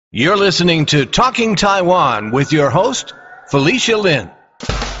You're listening to Talking Taiwan with your host, Felicia Lin.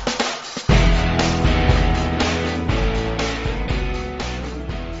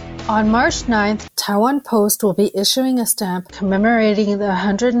 On March 9th, Taiwan Post will be issuing a stamp commemorating the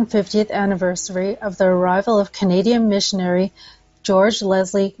 150th anniversary of the arrival of Canadian missionary George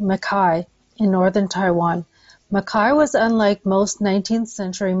Leslie Mackay in northern Taiwan. Mackay was unlike most 19th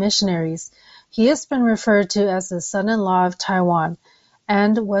century missionaries. He has been referred to as the son-in-law of Taiwan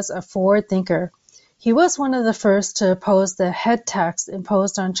and was a forward thinker. He was one of the first to oppose the head tax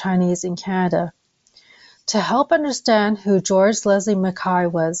imposed on Chinese in Canada. To help understand who George Leslie Mackay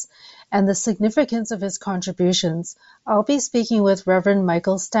was and the significance of his contributions, I'll be speaking with Reverend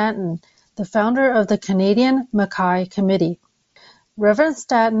Michael Stanton, the founder of the Canadian Mackay Committee. Reverend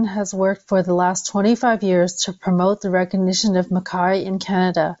Stanton has worked for the last 25 years to promote the recognition of Mackay in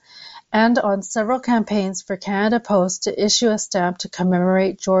Canada and on several campaigns for Canada Post to issue a stamp to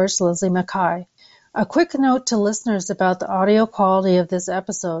commemorate George Leslie Mackay. A quick note to listeners about the audio quality of this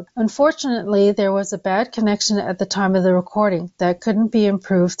episode. Unfortunately, there was a bad connection at the time of the recording that couldn't be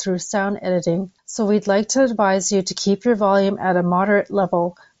improved through sound editing, so we'd like to advise you to keep your volume at a moderate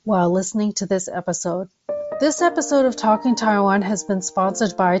level while listening to this episode. This episode of Talking Taiwan has been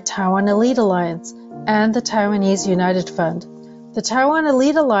sponsored by Taiwan Elite Alliance and the Taiwanese United Fund. The Taiwan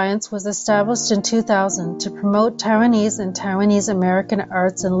Elite Alliance was established in 2000 to promote Taiwanese and Taiwanese American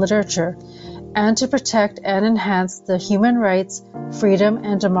arts and literature, and to protect and enhance the human rights, freedom,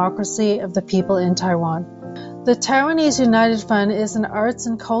 and democracy of the people in Taiwan. The Taiwanese United Fund is an arts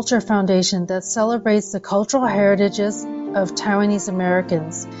and culture foundation that celebrates the cultural heritages of Taiwanese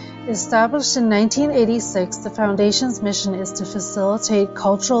Americans. Established in 1986, the foundation's mission is to facilitate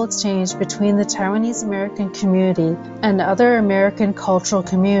cultural exchange between the Taiwanese American community and other American cultural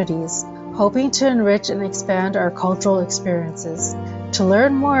communities, hoping to enrich and expand our cultural experiences. To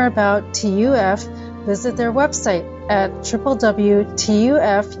learn more about TUF, visit their website at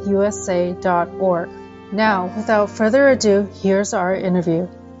www.tufusa.org. Now, without further ado, here's our interview.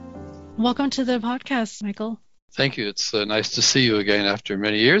 Welcome to the podcast, Michael. Thank you. It's nice to see you again after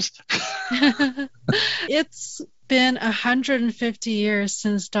many years. It's been 150 years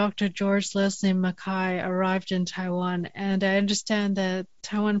since Dr. George Leslie Mackay arrived in Taiwan, and I understand that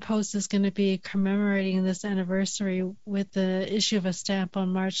Taiwan Post is going to be commemorating this anniversary with the issue of a stamp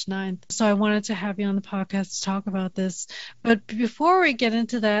on March 9th. So I wanted to have you on the podcast to talk about this. But before we get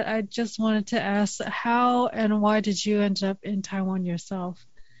into that, I just wanted to ask, how and why did you end up in Taiwan yourself?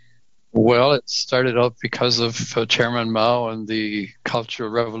 Well, it started out because of Chairman Mao and the Cultural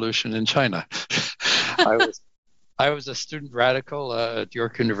Revolution in China. I was a student radical at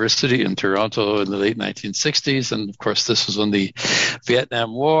York University in Toronto in the late 1960s. And of course, this was when the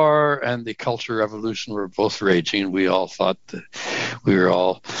Vietnam War and the Cultural Revolution were both raging. We all thought that we were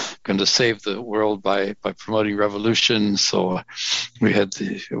all going to save the world by promoting revolution. So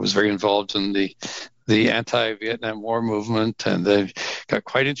it was very involved in the anti-Vietnam War movement, and they got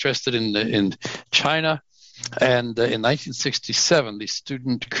quite interested in China. And in 1967, the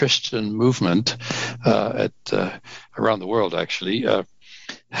student Christian movement around the world actually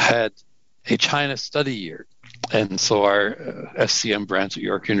had a China study year. And so our SCM branch at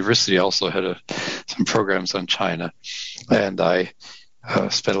York University also had some programs on China. And I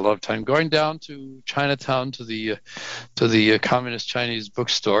spent a lot of time going down to Chinatown to the Communist Chinese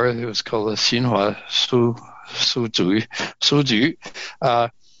bookstore. It was called the Xinhua Suju,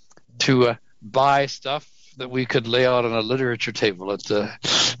 to buy stuff that we could lay out on a literature table at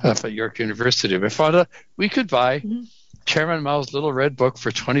York University. I found out we could buy Chairman Mao's Little Red Book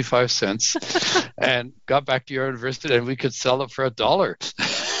for 25 cents and got back to York University, and we could sell it for $1.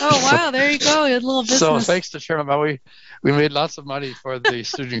 Oh, wow. There you go. You had a little business. So thanks to Chairman Mao, we made lots of money for the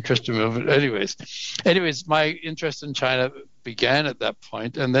student Christian movement. Anyways, my interest in China began at that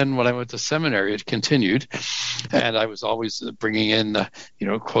point. And then when I went to seminary, it continued. And I was always bringing in,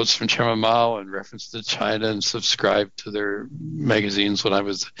 quotes from Chairman Mao and reference to China, and subscribed to their magazines when I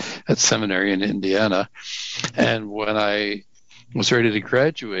was at seminary in Indiana. And when I was ready to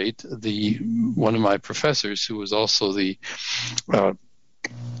graduate, one of my professors, who was also the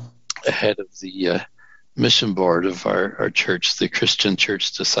head of the mission board of our church, the Christian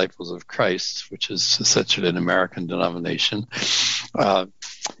Church Disciples of Christ, which is essentially an American denomination,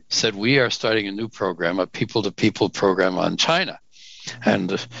 said, we are starting a new program, a people-to-people program on China,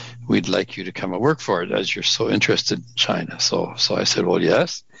 and we'd like you to come and work for it as you're so interested in China. So I said, well,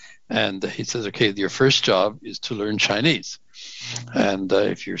 yes. And he says, okay, your first job is to learn Chinese. And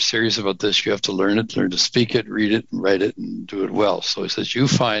if you're serious about this, you have to learn it, learn to speak it, read it, and write it, and do it well. So he says, you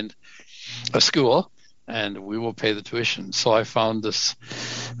find a school and we will pay the tuition. So I found this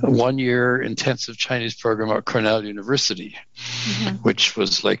 1-year intensive Chinese program at Cornell University, which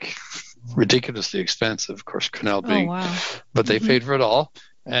was like ridiculously expensive, of course, Cornell being, but they paid for it all.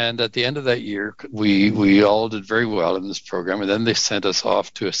 And at the end of that year, we all did very well in this program. And then they sent us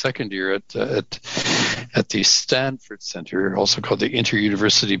off to a second year at the Stanford Center, also called the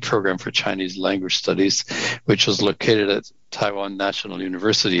Inter-University Program for Chinese Language Studies, which was located at Taiwan National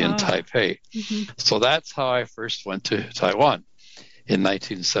University in Taipei. So that's how I first went to Taiwan in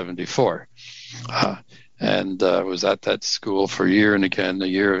 1974. And was at that school for a year, and again, a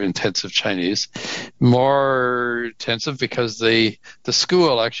year of intensive Chinese. More intensive because the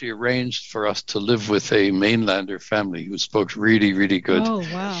school actually arranged for us to live with a mainlander family who spoke really, really good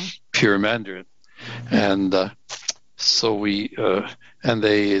pure Mandarin. And so we and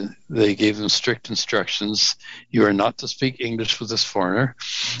they gave them strict instructions. You are not to speak English with this foreigner,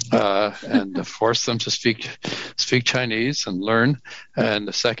 and force them to speak Chinese and learn. And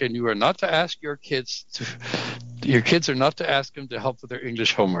the second, you are not to ask your kids are not to ask them to help with their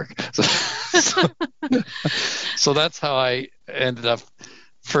English homework. So that's how I ended up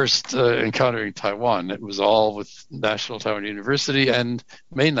first encountering Taiwan. It was all with National Taiwan University and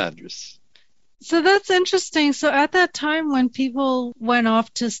mainlanders. So that's interesting. So at that time when people went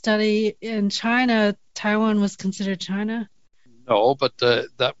off to study in China, Taiwan was considered China? No, but that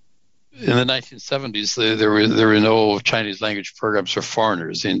in the 1970s, there were no Chinese language programs for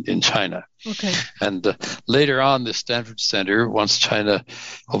foreigners in China. Okay. And later on, the Stanford Center, once China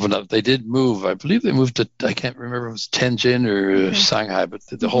opened up, they did move. I believe they moved to, I can't remember if it was Tianjin or Shanghai, but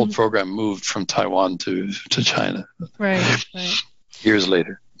the whole program moved from Taiwan to China. Right. Years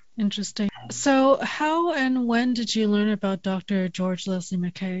later. Interesting. So how and when did you learn about Dr. George Leslie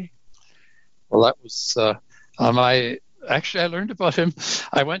Mackay? Well, that was actually, I learned about him.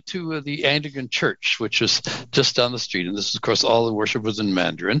 I went to the Anglican Church, which is just down the street. And this is, of course, all the worship was in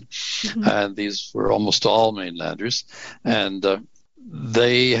Mandarin. And these were almost all mainlanders. And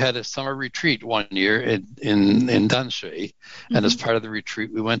they had a summer retreat one year in Danshui. And as part of the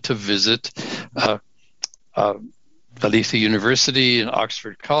retreat, we went to visit Aletha University and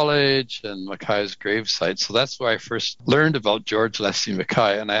Oxford College and Mackay's gravesite. So that's where I first learned about George Leslie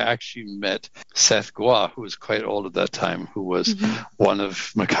Mackay. And I actually met Seth Gua, who was quite old at that time, who was one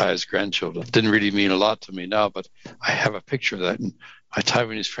of Mackay's grandchildren. Didn't really mean a lot to me now, but I have a picture of that. And my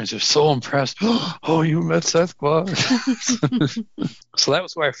Taiwanese friends are so impressed. Oh, you met Seth Gua. So that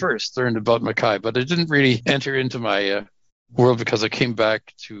was where I first learned about Mackay, but it didn't really enter into my world because I came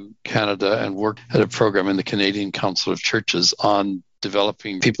back to Canada and worked at a program in the Canadian Council of Churches on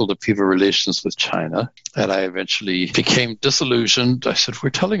developing people-to-people relations with China. And I eventually became disillusioned. I said, we're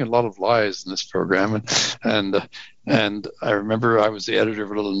telling a lot of lies in this program. And I remember I was the editor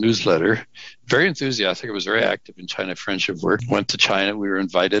of a little newsletter, very enthusiastic. I was very active in China friendship work. Went to China. We were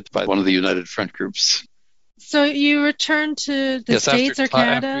invited by one of the United Front groups. So you returned to the States or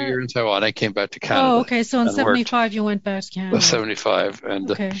Canada? After a year in Taiwan, I came back to Canada. Oh, okay. So in 75, you went back to Canada. 75.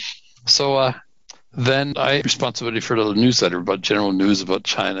 And so then I had responsibility for a little newsletter about general news about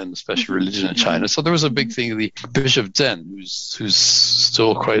China and especially religion in China. So there was a big thing. The Bishop Zhen, who's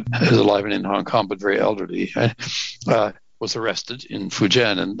still quite is alive and in Hong Kong, but very elderly, was arrested in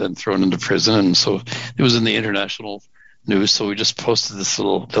Fujian and then thrown into prison. And so it was in the international news, so we just posted this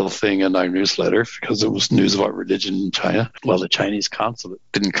little thing in our newsletter because it was news about religion in China. Well, the Chinese consulate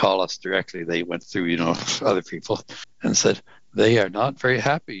didn't call us directly. They went through, other people and said they are not very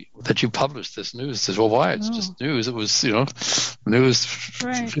happy that you published this news. I said, well, why? It's just news. It was, news,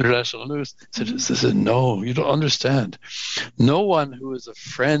 international news. I said, no, you don't understand. No one who is a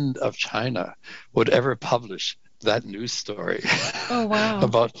friend of China would ever publish that news story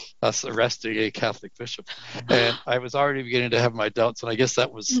about us arresting a Catholic bishop. And I was already beginning to have my doubts, and I guess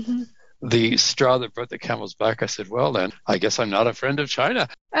that was the straw that brought the camel's back. I said, well, then, I guess I'm not a friend of China.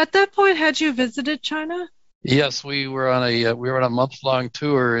 At that point, had you visited China? Yes, we were on a month-long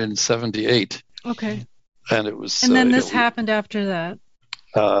tour in 78. Okay. And it was... And then this happened after that?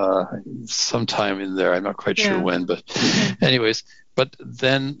 Sometime in there. I'm not quite sure when, but anyways... But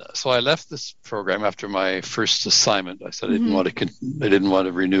then, so I left this program after my first assignment. I said I didn't want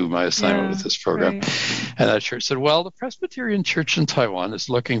to renew my assignment with this program. Right. And that church said, well, the Presbyterian Church in Taiwan is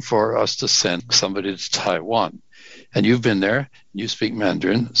looking for us to send somebody to Taiwan. And you've been there, and you speak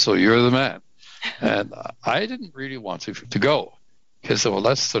Mandarin, so you're the man. And I didn't really want to go. Because, well,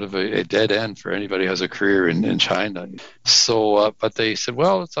 that's sort of a dead end for anybody who has a career in China. So, but they said,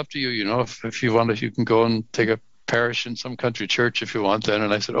 well, it's up to you, if you want, you can go and take a parish in some country church if you want then.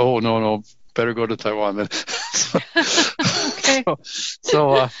 And I said, oh, no, better go to Taiwan then.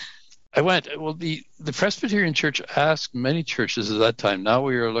 I went. Well, the Presbyterian Church asked many churches at that time. Now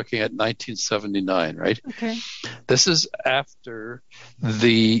we are looking at 1979, right? Okay. This is after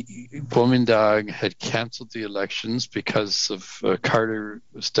the Kuomintang had canceled the elections because of Carter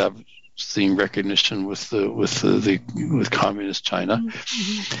establishing recognition with communist China,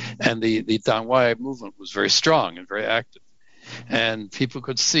 and the Dangwai movement was very strong and very active, and people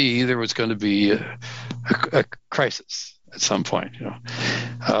could see there was going to be a crisis at some point,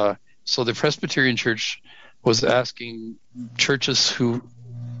 So the Presbyterian Church was asking churches who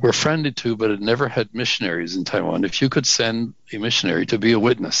were friendly to but had never had missionaries in Taiwan if you could send a missionary to be a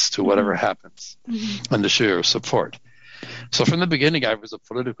witness to whatever happens and to show your support. So from the beginning, I was a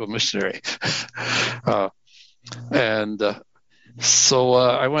political missionary. So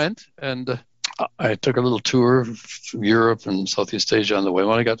I went and I took a little tour of Europe and Southeast Asia on the way.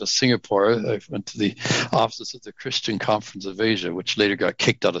 When I got to Singapore, I went to the offices of the Christian Conference of Asia, which later got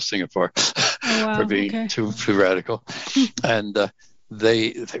kicked out of Singapore for being too radical. And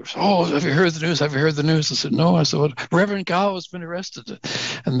they were, oh, have you heard the news? Have you heard the news? I said, no. I said, well, Reverend Gao has been arrested.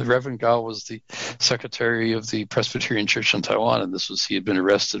 And the Reverend Gao was the secretary of the Presbyterian Church in Taiwan, and he had been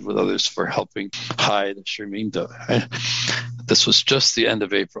arrested with others for helping hide Shirminda. This was just the end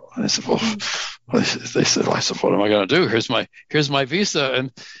of April. And I said, well, what am I going to do? Here's my visa.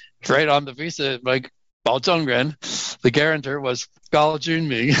 And right on the visa, my Bao Zhengren, the guarantor, was Gao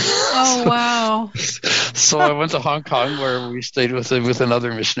Junming. Oh, wow. So I went to Hong Kong, where we stayed with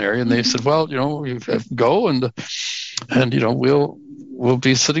another missionary, and they said, well, you go and we'll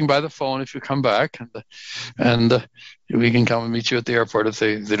be sitting by the phone if you come back, and we can come and meet you at the airport if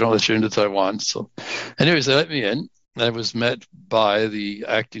they don't let you into Taiwan. So anyways, they let me in. I was met by the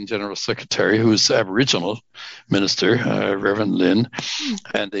acting general secretary, who was Aboriginal minister, Reverend Lin,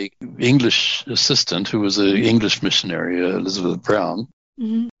 and the English assistant, who was an English missionary, Elizabeth Brown,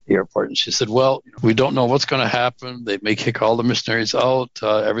 the airport. And she said, well, we don't know what's going to happen. They may kick all the missionaries out.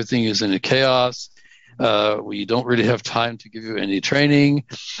 Everything is in a chaos. We don't really have time to give you any training.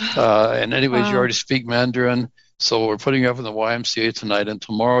 And anyways, you already speak Mandarin. So we're putting you up in the YMCA tonight, and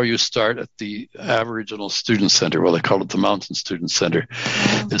tomorrow you start at the Aboriginal Student Center. Well, they call it the Mountain Student Center.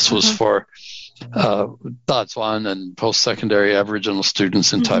 This was for Dazuan and post-secondary Aboriginal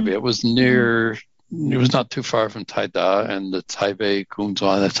students in Taipei. It was not too far from Taida and the Taipei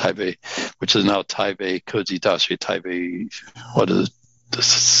Gongzuan, Taipei, which is now Taipei Keji Dashi, Taipei, what is it?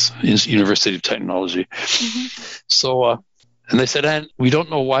 This is University of Technology. So, and they said, and we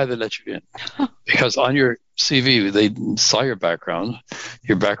don't know why they let you in, because on your CV, they saw your background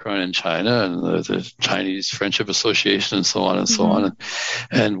in China and the Chinese Friendship Association and so on and so on.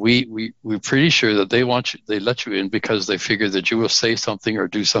 And we're pretty sure that they let you in because they figure that you will say something or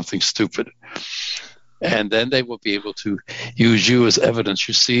do something stupid. And then they will be able to use you as evidence.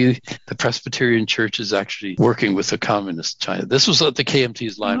 You see, the Presbyterian Church is actually working with the communist China. This was what the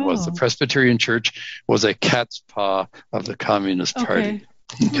KMT's line was. The Presbyterian Church was a cat's paw of the Communist Party.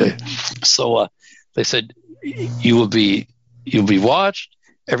 Okay. So they said, you'll be watched.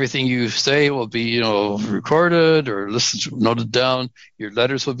 Everything you say will be, recorded or noted down. Your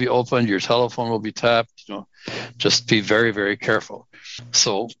letters will be opened. Your telephone will be tapped. Just be very, very careful.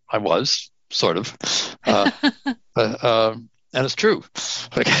 So I was. Sort of, and it's true.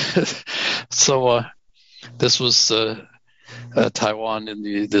 So this was Taiwan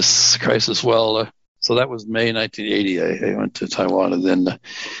in this crisis. Well, so that was May 1980. I went to Taiwan, and then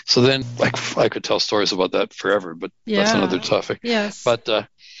I could tell stories about that forever, but that's another topic. Yes. But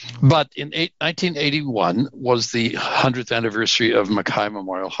in 1981 was the 100th anniversary of Mackay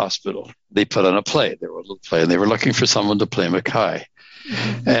Memorial Hospital. They put on a play. There was a little play, and they were looking for someone to play Mackay.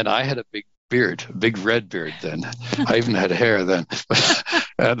 And I had a big red beard then. I even had hair then.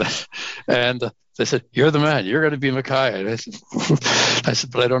 and they said, you're the man. You're going to be Mackay. And I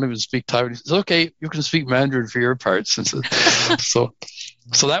said, but I don't even speak Taiwanese. It's okay. You can speak Mandarin for your parts. And so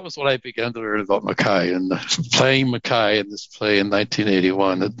that was what I began to learn about Mackay and playing Mackay in this play in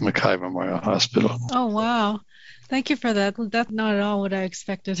 1981 at Mackay Memorial Hospital. Oh, wow. Thank you for that. That's not at all what I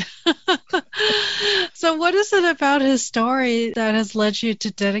expected. So what is it about his story that has led you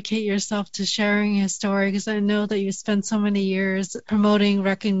to dedicate yourself to sharing his story? Because I know that you spent so many years promoting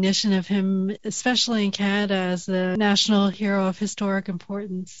recognition of him, especially in Canada, as a national hero of historic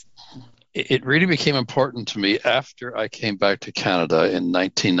importance. It really became important to me after I came back to Canada in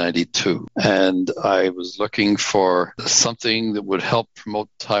 1992. And I was looking for something that would help promote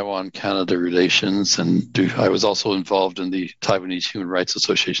Taiwan-Canada relations. And I was also involved in the Taiwanese Human Rights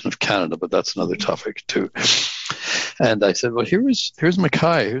Association of Canada, but that's another topic too. And I said, well, here's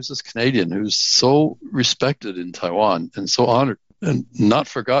Mackay. Here's this Canadian who's so respected in Taiwan and so honored and not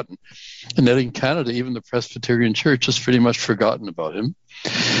forgotten. And then in Canada, even the Presbyterian Church has pretty much forgotten about him.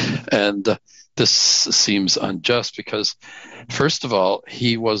 And this seems unjust because, first of all,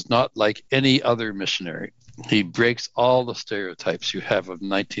 he was not like any other missionary. He breaks all the stereotypes you have of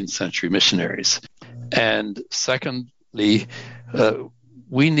 19th century missionaries. And secondly,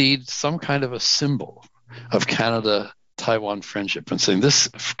 we need some kind of a symbol of Canada-Taiwan friendship, and saying this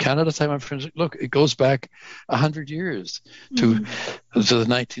Canada-Taiwan friendship, look, it goes back 100 years to the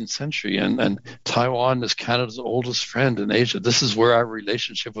 19th century, and Taiwan is Canada's oldest friend in Asia. This is where our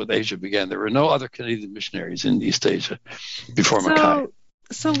relationship with Asia began. There were no other Canadian missionaries in East Asia before Mackay.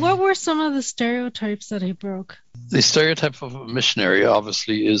 So what were some of the stereotypes that he broke? The stereotype of a missionary,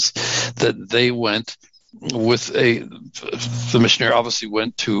 obviously, is that they went with the missionary obviously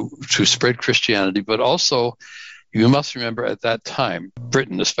went to spread Christianity, but also you must remember at that time,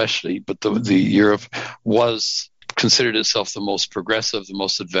 Britain especially, but the Europe was considered itself the most progressive, the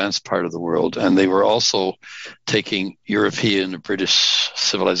most advanced part of the world, and they were also taking European and British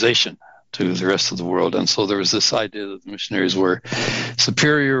civilization to the rest of the world. And so there was this idea that the missionaries were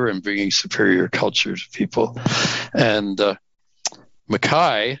superior and bringing superior culture to people. And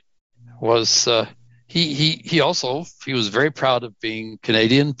Mackay was he was very proud of being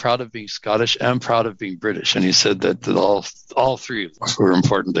Canadian, proud of being Scottish, and proud of being British. And he said that all three of us were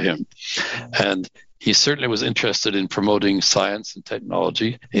important to him. And he certainly was interested in promoting science and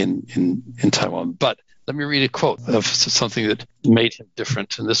technology in Taiwan. But let me read a quote of something that made him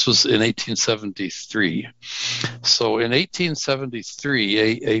different, and this was in 1873. So in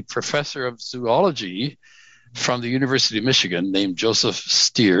 1873, a professor of zoology from the University of Michigan named Joseph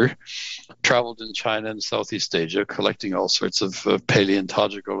Steer traveled in China and Southeast Asia, collecting all sorts of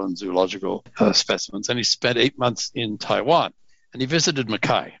paleontological and zoological specimens, and he spent 8 months in Taiwan, and he visited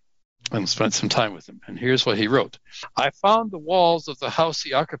Mackay and spent some time with him. And here's what he wrote. I found the walls of the house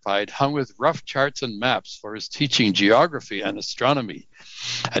he occupied hung with rough charts and maps for his teaching geography and astronomy,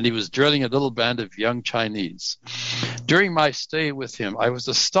 and he was drilling a little band of young Chinese. During my stay with him, I was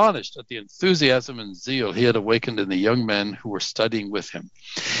astonished at the enthusiasm and zeal he had awakened in the young men who were studying with him,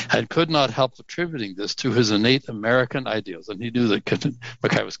 and could not help attributing this to his innate American ideals. And he knew that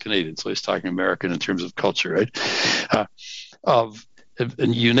Mackay was Canadian, so he's talking American in terms of culture, right? Of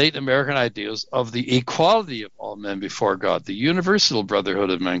innate American ideas of the equality of all men before God, the universal brotherhood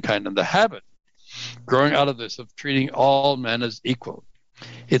of mankind, and the habit growing out of this of treating all men as equal.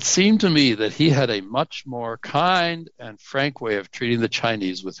 It seemed to me that he had a much more kind and frank way of treating the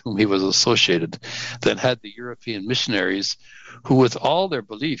Chinese with whom he was associated than had the European missionaries, who, with all their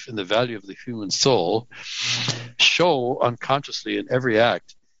belief in the value of the human soul, show unconsciously in every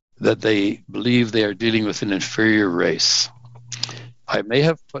act that they believe they are dealing with an inferior race. I may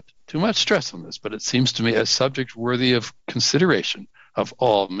have put too much stress on this, but it seems to me a subject worthy of consideration of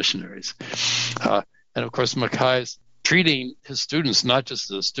all missionaries. And of course, Mackay's treating his students not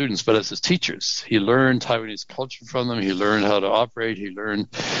just as students, but as his teachers. He learned Taiwanese culture from them. He learned how to operate. He learned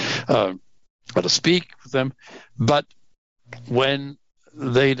how to speak with them. But when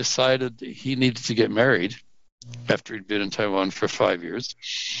they decided he needed to get married, after he'd been in Taiwan for 5 years,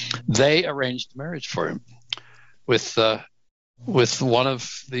 they arranged marriage for him with one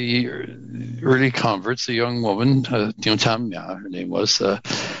of the early converts, a young woman, Dion Tam Mia, her name was.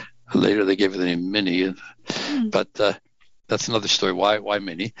 Later they gave her the name Minnie, but that's another story. Why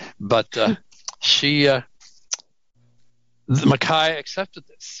Minnie? But Mackay accepted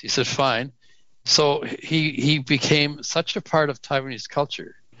this. He said, fine. So he became such a part of Taiwanese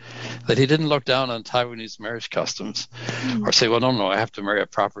culture that he didn't look down on Taiwanese marriage customs or say, well, no, I have to marry a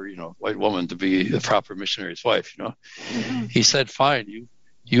proper, white woman to be a proper missionary's wife, He said, fine,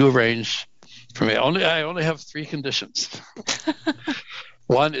 you arrange for me. I only have 3 conditions.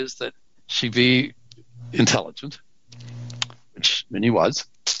 One is that she be intelligent, which Minnie was,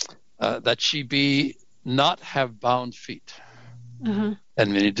 that she be not have bound feet. And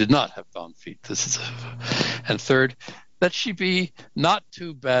Minnie did not have bound feet. And third, that she be not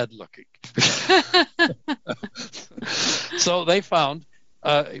too bad looking. So they found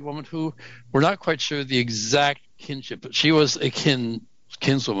a woman who we're not quite sure the exact kinship, but she was a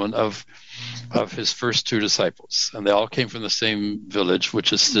kinswoman of his first 2 disciples, and they all came from the same village,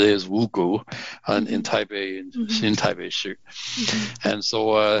 which is today is Wugu, in Taipei, in Taipei. And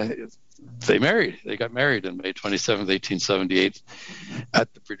so they married. They got married on May 27th, 1878,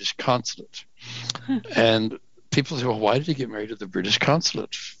 at the British consulate. And people say, well, why did he get married at the British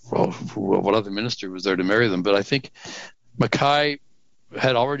consulate? Well, what other minister was there to marry them? But I think Mackay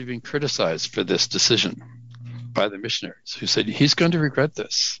had already been criticized for this decision by the missionaries, who said, he's going to regret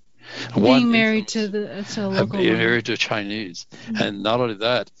this. Being married to a local woman. Married to a Chinese. And not only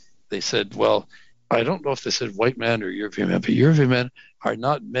that, they said, well, I don't know if they said white man or European man, but European men are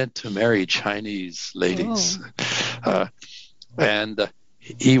not meant to marry Chinese ladies. And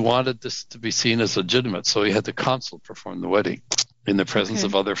he wanted this to be seen as legitimate, so he had the consul perform the wedding in the presence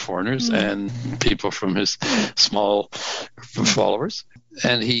of other foreigners and people from his small followers.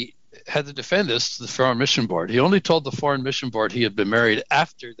 And he had to defend this to the Foreign Mission Board. He only told the Foreign Mission Board he had been married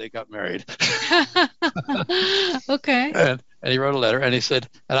after they got married. Okay. And he wrote a letter, and he said,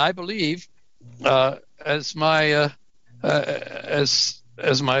 and I believe, as my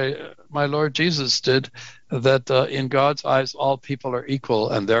Lord Jesus did, that in God's eyes all people are equal,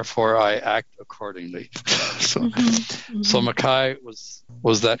 and therefore I act accordingly. So Mackay was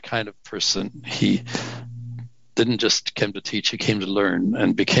that kind of person. He didn't just come to teach; he came to learn,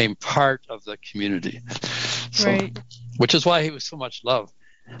 and became part of the community. Which is why he was so much loved.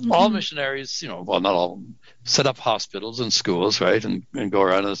 All missionaries, well, not all of them, set up hospitals and schools, right, and go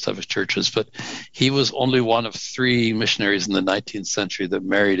around and establish churches. But he was only one of 3 missionaries in the 19th century that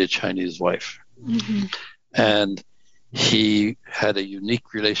married a Chinese wife. And he had a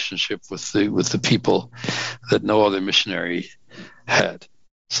unique relationship with the people that no other missionary had.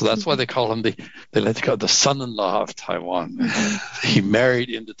 So that's why they call him the son-in-law of Taiwan. He married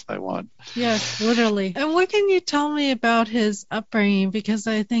into Taiwan. Yes, literally. And what can you tell me about his upbringing? Because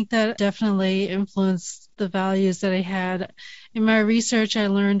I think that definitely influenced the values that he had. In my research, I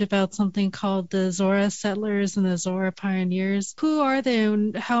learned about something called the Zora settlers and the Zora pioneers. Who are they,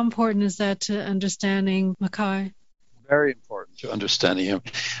 and how important is that to understanding Mackay? Very important to understanding him.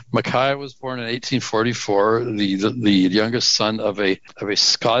 Mackay was born in 1844, the youngest son of a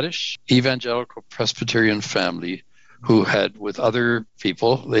Scottish evangelical Presbyterian family who had, with other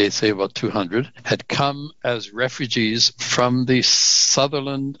people, they say about 200, had come as refugees from the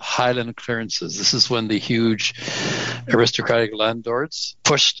Sutherland Highland clearances. This is when the huge aristocratic landlords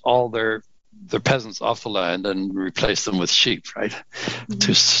pushed all their peasants off the land and replaced them with sheep, right,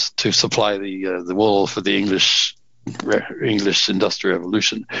 to supply the wool for the English Industrial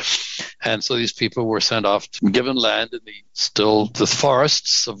Revolution. And so these people were sent off to given land in the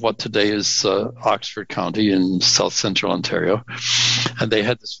forests of what today is Oxford County in south central Ontario. And they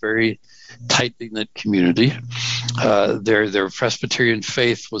had this very tightly knit community. Their Presbyterian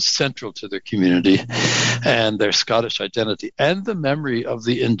faith was central to their community, and their Scottish identity, and the memory of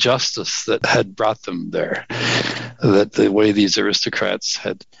the injustice that had brought them there, that the way these aristocrats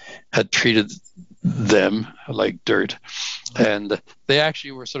had treated them like dirt. And they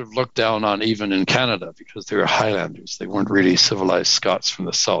actually were sort of looked down on even in Canada because they were Highlanders. They weren't really civilized Scots from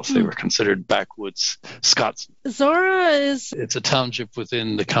the south. They were considered backwoods Scots. It's a township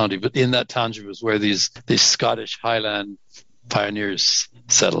within the county, but in that township is where these Scottish Highland pioneers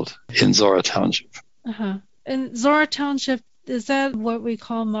settled, in Zora Township. And Zora Township, is that what we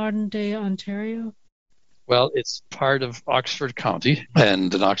call modern day Ontario? Well, it's part of Oxford County,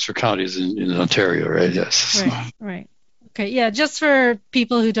 and Oxford County is in Ontario, right? Yes. Right. Okay, yeah, just for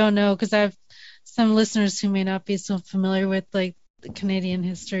people who don't know, because I have some listeners who may not be so familiar with, like, the Canadian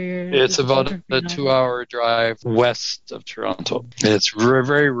history. It's about a 2-hour drive west of Toronto. And it's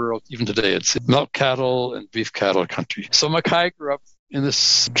very rural. Even today, it's milk cattle and beef cattle country. So Mackay grew up in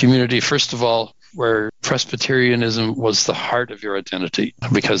this community, first of all, where Presbyterianism was the heart of your identity,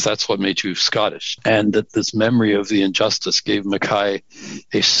 because that's what made you Scottish. And that this memory of the injustice gave Mackay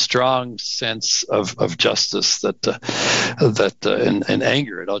a strong sense of justice and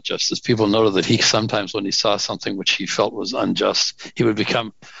anger at justice. People noted that he sometimes, when he saw something which he felt was unjust, he would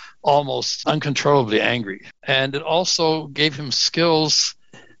become almost uncontrollably angry. And it also gave him skills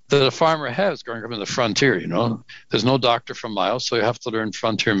that a farmer has growing up in the frontier. There's no doctor for miles, so you have to learn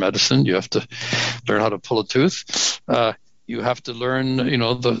frontier medicine. You have to learn how to pull a tooth. You have to learn,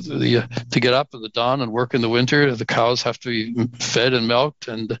 to get up at the dawn and work in the winter. The cows have to be fed and milked,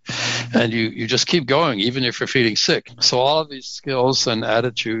 and you just keep going, even if you're feeling sick. So all of these skills and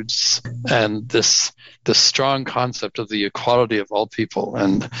attitudes and this strong concept of the equality of all people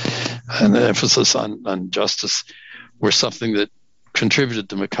and the emphasis on justice were something that contributed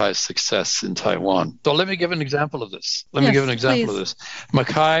to Mackay's success in Taiwan. So let me give an example of this.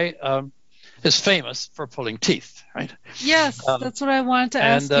 Mackay is famous for pulling teeth, right? Yes, that's what I wanted to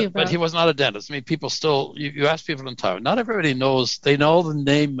ask you about. But he was not a dentist. I mean, people still, you ask people in Taiwan, not everybody knows, they know the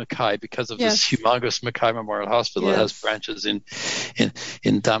name Mackay because of this humongous Mackay Memorial Hospital that has branches in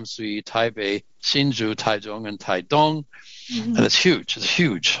Damsui, Taipei, Hsinchu, Taichung, and Taidong. And it's huge. It's a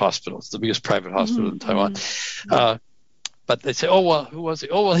huge hospital. It's the biggest private hospital in Taiwan. But they say, oh, well, who was he?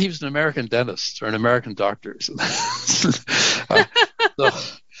 Oh, well, he was an American dentist or an American doctor.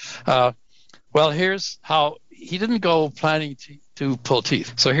 Well, here's how he didn't go planning to pull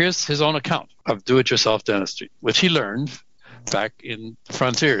teeth. So here's his own account of do-it-yourself dentistry, which he learned back in the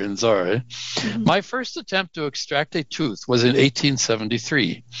frontier in Zara. Mm-hmm. My first attempt to extract a tooth was in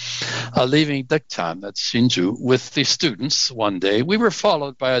 1873. Leaving Dektan, that's Hsinchu, with the students one day, we were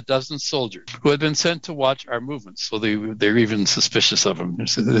followed by a dozen soldiers who had been sent to watch our movements. So they're even suspicious of him.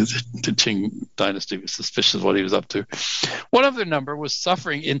 The Qing dynasty was suspicious of what he was up to. One of their number was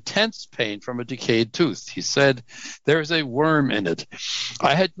suffering intense pain from a decayed tooth. He said, "There is a worm in it."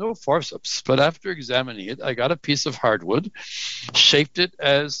 I had no forceps, but after examining it, I got a piece of hardwood, shaped it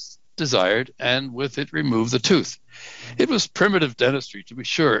as desired, and with it removed the tooth. It was primitive dentistry, to be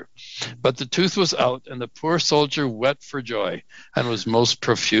sure, but the tooth was out, and the poor soldier wept for joy and was most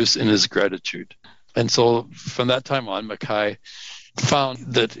profuse in his gratitude. And so from that time on, Mackay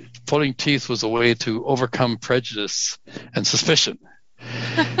found that pulling teeth was a way to overcome prejudice and suspicion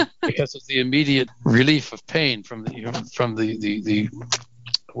because of the immediate relief of pain from the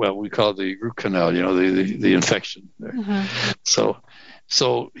well, we call it the root canal, the infection there. Mm-hmm.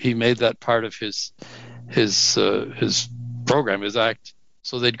 So he made that part of his program, his act.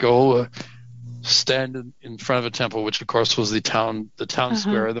 So they'd go stand in front of a temple, which of course was the town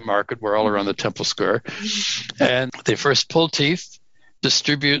square, the market, where all around the temple square. And they first pull teeth,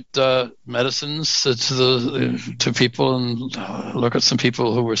 distribute medicines to people, and look at some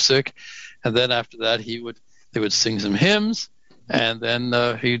people who were sick. And then after that, they would sing some hymns. And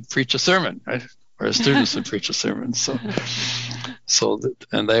then he'd preach a sermon, right? Or his students would preach a sermon.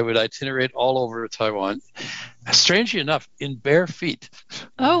 And they would itinerate all over Taiwan, strangely enough, in bare feet.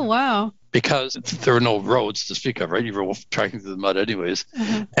 Oh, wow. Because there were no roads to speak of, right? You were trekking through the mud anyways.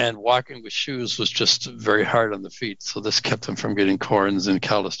 Mm-hmm. And walking with shoes was just very hard on the feet. So this kept them from getting corns and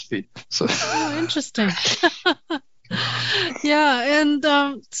calloused feet. So. Oh, interesting. Yeah, and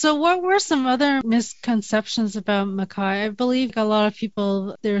so what were some other misconceptions about Mackay? I believe a lot of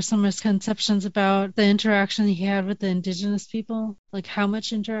people, there were some misconceptions about the interaction he had with the indigenous people, like how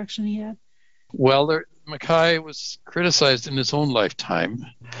much interaction he had. Well, Mackay was criticized in his own lifetime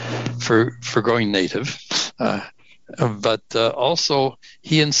for going native, but also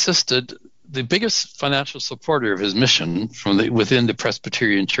he insisted. The biggest financial supporter of his mission within the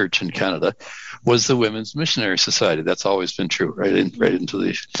Presbyterian Church in Canada was the Women's Missionary Society. That's always been true, right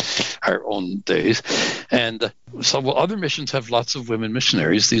into our own days. And so other missions have lots of women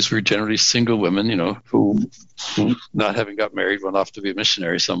missionaries. These were generally single women, who not having got married, went off to be a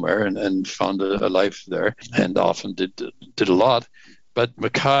missionary somewhere and found a life there, and often did a lot. But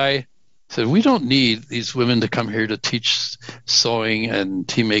Mackay said, we don't need these women to come here to teach sewing and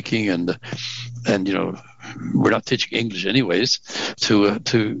tea making, and we're not teaching English anyways to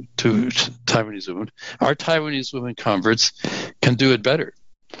Taiwanese women. Our Taiwanese women converts can do it better,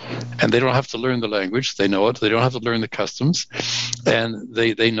 and they don't have to learn the language. They know it. They don't have to learn the customs, and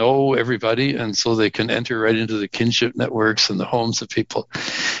they know everybody, and so they can enter right into the kinship networks and the homes of people.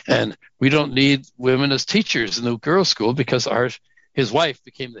 And we don't need women as teachers in the girls' school because his wife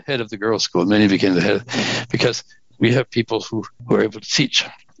became the head of the girls' school. Many became the head because we have people who are able to teach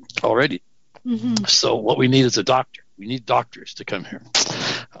already. Mm-hmm. So what we need is a doctor. We need doctors to come here.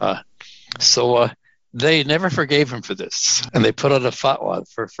 So they never forgave him for this. And they put out a fatwa.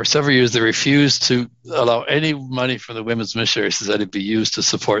 For several years, they refused to allow any money from the Women's Missionary Society to be used to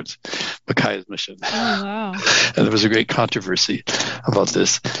support Mackay's mission. Oh, wow. And there was a great controversy about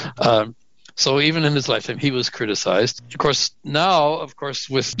this. So even in his lifetime, he was criticized. Of course, now,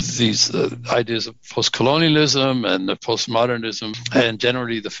 with these ideas of post-colonialism and postmodernism, and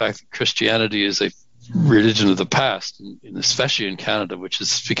generally the fact that Christianity is a religion of the past, and especially in Canada, which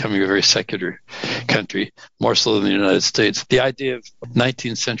is becoming a very secular country, more so than the United States. The idea of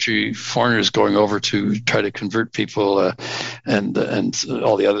 19th century foreigners going over to try to convert people and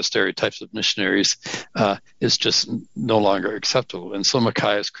all the other stereotypes of missionaries is just no longer acceptable. And so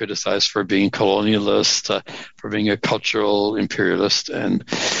Mackay is criticized for being colonialist, for being a cultural imperialist, and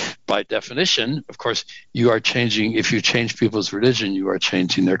by definition, of course, if you change people's religion, you are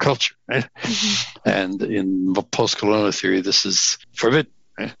changing their culture, right? Mm-hmm. And in post-colonial theory, this is forbidden,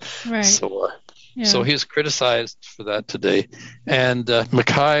 right? Right. So he is criticized for that today. And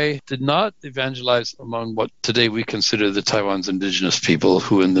Mackay did not evangelize among what today we consider the Taiwan's indigenous people,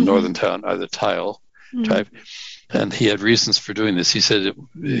 who in the northern town are the Tayal tribe. And he had reasons for doing this. He said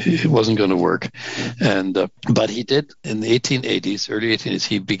it wasn't going to work. But he did, in the early 1880s,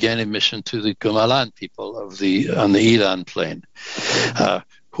 he began a mission to the Gumalan people on the Ilan Plain,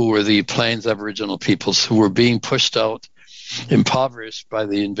 who were the Plains Aboriginal peoples who were being pushed out impoverished by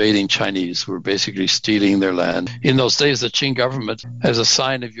the invading Chinese, who were basically stealing their land. In those days, the Qing government, as a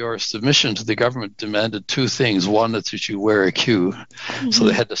sign of your submission to the government, demanded two things. One, that you wear a queue, so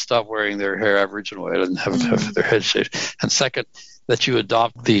they had to stop wearing their hair Aboriginal way and have their head shaved. And second, that you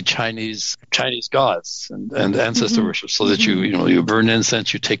adopt the Chinese gods and ancestor worship, so that you burn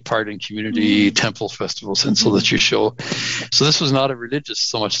incense, you take part in community temple festivals, and so that you show. So this was not a religious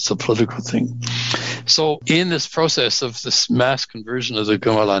so much as a political thing. So in this process of this mass conversion of the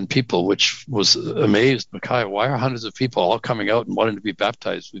Gumalan people, which was amazed Mackay, why are hundreds of people all coming out and wanting to be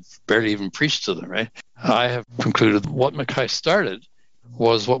baptized? We've barely even preached to them, right? I have concluded what Mackay started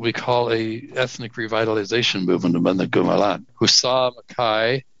was what we call a ethnic revitalization movement among the Gumalan, who saw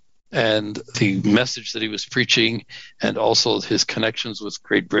Mackay and the message that he was preaching, and also his connections with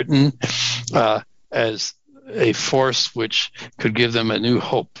Great Britain, as a force which could give them a new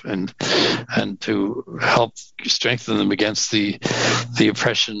hope and to help strengthen them against the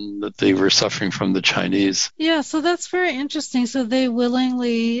oppression that they were suffering from the Chinese. Yeah, so that's very interesting. So they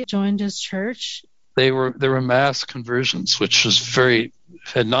willingly joined his church. They were mass conversions, which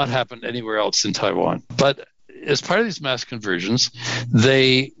had not happened anywhere else in Taiwan. But as part of these mass conversions,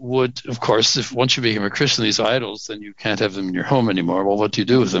 they would, of course, once you became a Christian, these idols, then you can't have them in your home anymore. Well, what do you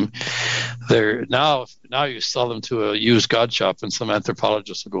do with them? Now you sell them to a used god shop, and some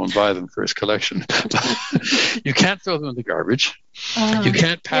anthropologist will go and buy them for his collection. You can't throw them in the garbage. You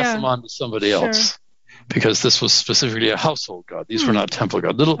can't pass them on to somebody else. Because this was specifically a household god. These were not temple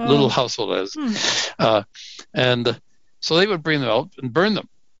gods, little household gods. And so they would bring them out and burn them,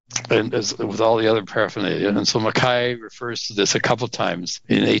 and with all the other paraphernalia. And so Mackay refers to this a couple of times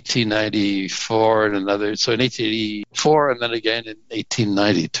in 1894 and another. So in 1884 and then again in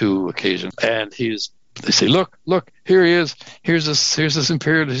 1892 occasion. And they say, look, here he is. Here's this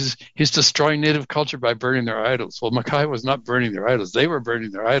imperialist. He's destroying native culture by burning their idols. Well, Mackay was not burning their idols. They were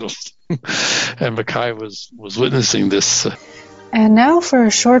burning their idols. And Mackay was witnessing this. And now for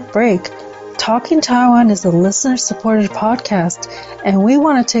a short break. Talking Taiwan is a listener-supported podcast, and we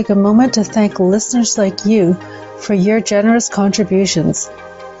want to take a moment to thank listeners like you for your generous contributions.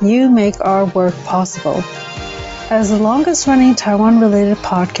 You make our work possible. As the longest-running Taiwan-related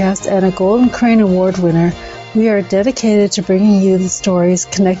podcast and a Golden Crane Award winner, we are dedicated to bringing you the stories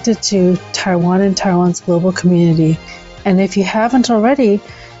connected to Taiwan and Taiwan's global community. And if you haven't already,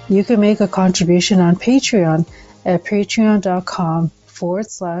 you can make a contribution on Patreon at patreon.com/Talking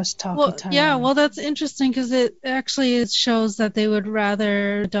Taiwan. Yeah, well, that's interesting because it shows that they would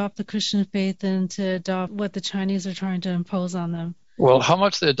rather adopt the Christian faith than to adopt what the Chinese are trying to impose on them. Well, how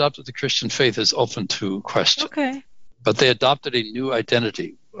much they adopted the Christian faith is open to question. Okay. But they adopted a new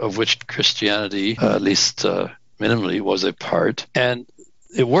identity, of which Christianity, at least minimally, was a part. And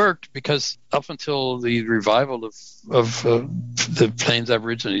it worked because up until the revival of the Plains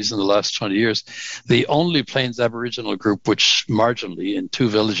Aborigines in the last 20 years, the only Plains Aboriginal group which marginally in 2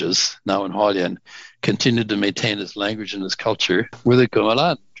 villages, now in Hualien, continued to maintain its language and its culture were the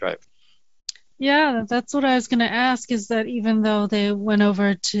Gumalan tribe. Yeah, that's what I was going to ask, is that even though they went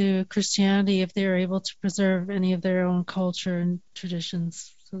over to Christianity, if they were able to preserve any of their own culture and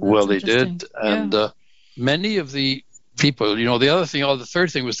traditions. So well, they did. And many of the people, the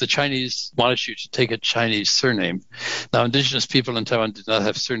third thing was the Chinese wanted you to take a Chinese surname. Now, indigenous people in Taiwan did not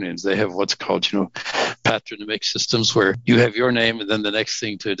have surnames. They have what's called, patronymic systems, where you have your name and then the next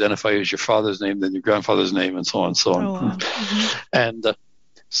thing to identify you is your father's name, then your grandfather's name, and so on and so on. Oh, wow. Mm-hmm. And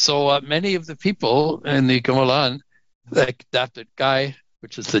so many of the people in the Gumalan adopted Gai,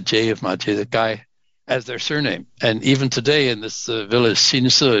 which is the J of Maje, the Gai, as their surname. And even today in this village,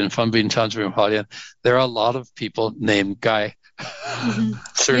 Xinse in Fanbin Township, Hualien, there are a lot of people named Gai.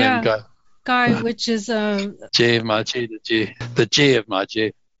 Surname Gai. Gai, which is J of Maje, the J of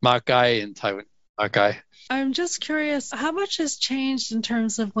Maje, Ma Gai in Taiwan, Ma Gai. I'm just curious, how much has changed in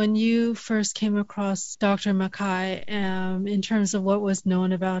terms of when you first came across Dr. Mackay, in terms of what was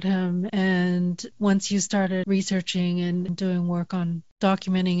known about him, and once you started researching and doing work on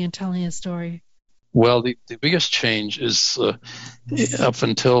documenting and telling his story? Well, the biggest change is up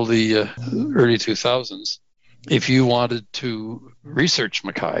until the early 2000s. If you wanted to research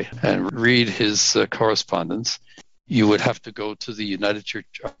Mackay and read his correspondence, you would have to go to the United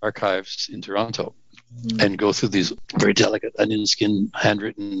Church Archives in Toronto and go through these very delicate onion skin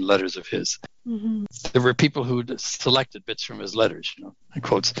handwritten letters of his. Mm-hmm. There were people who selected bits from his letters, and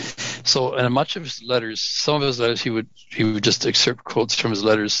quotes. So, in much of his letters, some of his letters, he would just excerpt quotes from his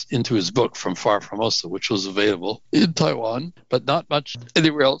letters into his book From Far Formosa, which was available in Taiwan, but not much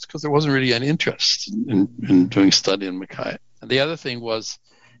anywhere else because there wasn't really any interest in doing study on Mackay. And the other thing was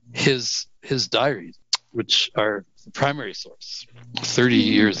his diaries, which are the primary source, 30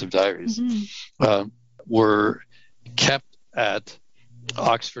 years of diaries, were kept at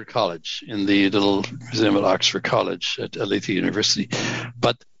Oxford College, in the little museum at Oxford College at Aletheia University.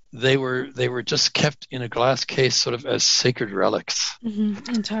 But they were just kept in a glass case, sort of as sacred relics. In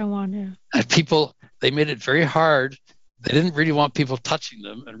Taiwan, yeah. And they made it very hard. They didn't really want people touching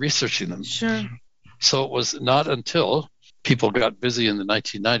them and researching them. Sure. So it was not until people got busy in the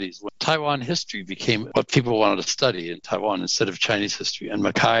 1990s when Taiwan history became what people wanted to study in Taiwan instead of Chinese history. And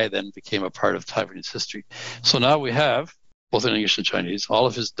Mackay then became a part of Taiwanese history. So now we have, both in English and Chinese, all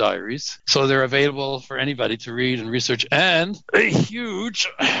of his diaries. So they're available for anybody to read and research, and a huge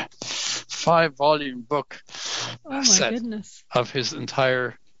 5-volume book set of his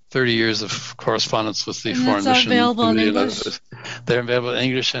entire 30 years of correspondence with the foreign mission. Available in English? They're available in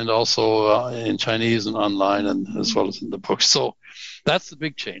English and also in Chinese and online, and as well as in the books. So that's the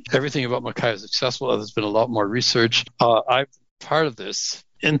big change. Everything about Mackay is accessible. There's been a lot more research. I've been part of this.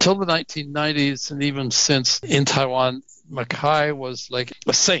 Until the 1990s, and even since, in Taiwan, Mackay was like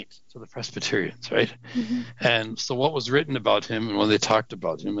a saint to the Presbyterians, right? And so what was written about him, and when they talked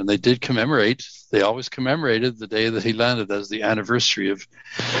about him, and they did commemorate, they always commemorated the day that he landed as the anniversary of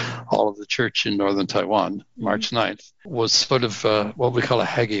all of the church in northern Taiwan, March 9th, was sort of what we call a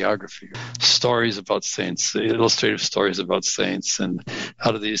hagiography, stories about saints, illustrative stories about saints, and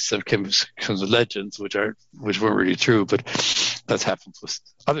out of these comes legends, which weren't really true, but that's happened with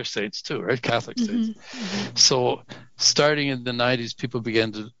other saints too, right? Catholic saints. So starting in the 90s, people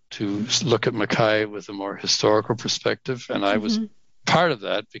began to look at Mackay with a more historical perspective, and I was part of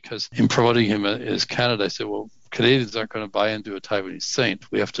that, because in promoting him as Canada, I said, well, Canadians aren't going to buy into a Taiwanese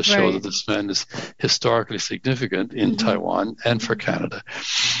saint. We have to show that this man is historically significant in Taiwan and for Canada.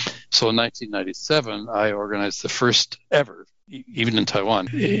 So in 1997, I organized the first ever, even in Taiwan,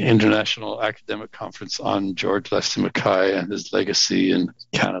 international academic conference on George Leslie Mackay and his legacy in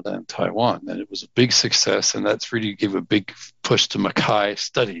Canada and Taiwan. And it was a big success, and that's really gave a big push to Mackay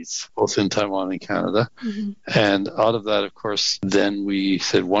studies, both in Taiwan and Canada. And out of that, of course, then we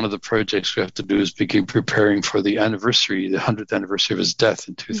said one of the projects we have to do is begin preparing for the 100th anniversary of his death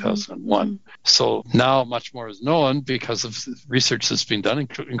in 2001. So now much more is known because of research that's been done,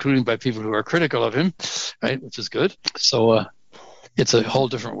 including by people who are critical of him, right, which is good. So it's a whole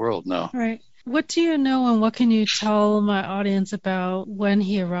different world now. Right. What do you know, and what can you tell my audience about when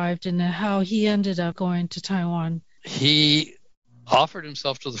he arrived and how he ended up going to Taiwan? He offered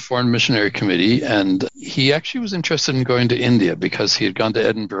himself to the Foreign Missionary Committee, and he actually was interested in going to India because he had gone to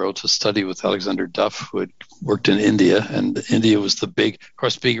Edinburgh to study with Alexander Duff, who had worked in India, and India was being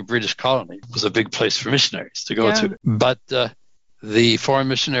a British colony, was a big place for missionaries to go to. But the Foreign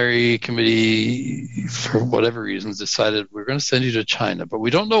Missionary Committee, for whatever reasons, decided we're going to send you to China, but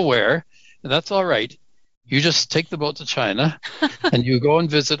we don't know where, and that's all right. You just take the boat to China, and you go and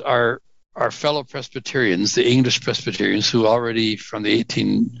visit our fellow Presbyterians, the English Presbyterians, who already from the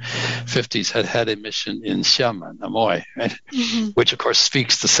 1850s had a mission in Xiamen, Amoy, right? Which of course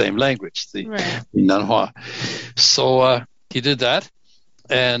speaks the same language, the Nanhua. So he did that,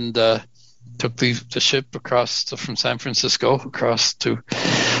 and took the ship from San Francisco across to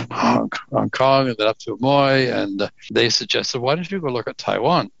Hong Kong and then up to Amoy, and they suggested, why don't you go look at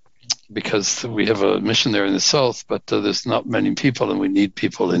Taiwan? Because we have a mission there in the south, but there's not many people, and we need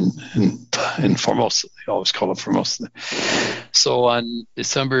people in Formosa. They always call it Formosa. So on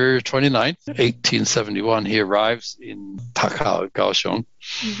December 29th, 1871, he arrives in Takao, Kaohsiung,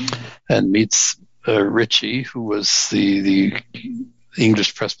 and meets Ritchie, who was the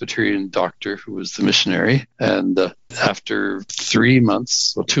English Presbyterian doctor who was the missionary. And after 2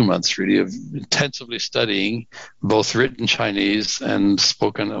 months really, of intensively studying both written Chinese and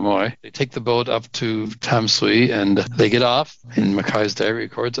spoken Amoy, they take the boat up to Tam Sui, and they get off, in Mackay's diary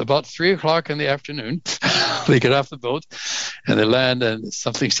records, about 3 o'clock in the afternoon. They get off the boat and they land, and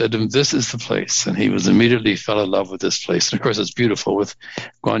something said to him, this is the place. And he immediately fell in love with this place. And of course, it's beautiful with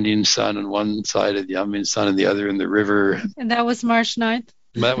Guanyin San on one side and Yanmin San on the other in the river. And that was March 9th?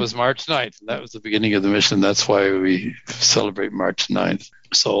 That was March 9th. And that was the beginning of the mission. That's why we celebrate March 9th.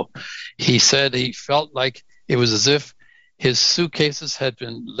 So he said he felt like it was as if his suitcases had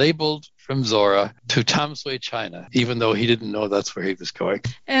been labeled from Zora to Tam Sui, China, even though he didn't know that's where he was going.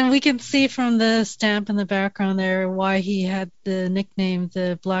 And we can see from the stamp in the background there why he had the nickname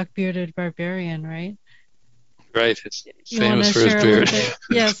the Black-Bearded Barbarian, right? Right. It's famous for his beard.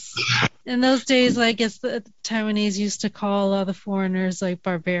 Yes. In those days, I guess the Taiwanese used to call a lot of the foreigners like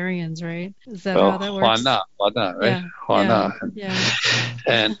barbarians, right? Is that how that works? Huana, right? Huana. Yeah.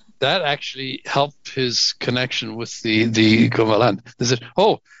 And that actually helped his connection with the Gumalan. They said,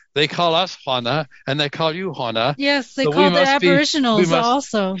 they call us Hana, and they call you Hana. Yes, they So call the Aboriginals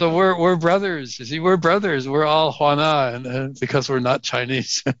also. So we're brothers. You see, we're brothers. We're all Hana, and because we're not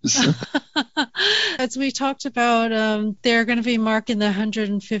Chinese. As we talked about, they're going to be marking the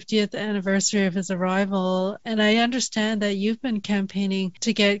 150th anniversary of his arrival, and I understand that you've been campaigning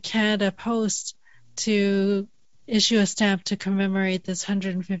to get Canada Post to issue a stamp to commemorate this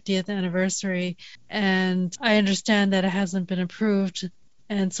 150th anniversary, and I understand that it hasn't been approved.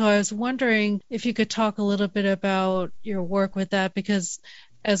 And so I was wondering if you could talk a little bit about your work with that, because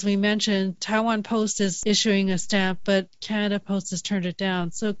as we mentioned, Taiwan Post is issuing a stamp, but Canada Post has turned it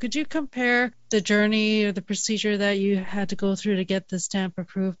down. So could you compare the journey or the procedure that you had to go through to get the stamp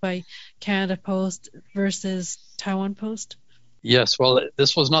approved by Canada Post versus Taiwan Post? Yes, well,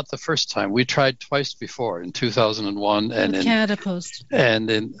 this was not the first time. We tried twice before, in 2001 and in Canada Post,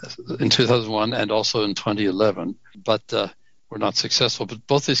 and in 2001 and also in 2011, but were not successful. But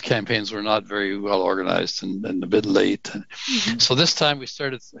both these campaigns were not very well organized and a bit late. Mm-hmm. So this time I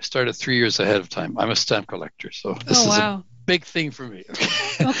started 3 years ahead of time. I'm a stamp collector, so this is a big thing for me.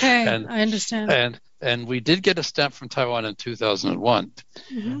 Okay, I understand. And we did get a stamp from Taiwan in 2001,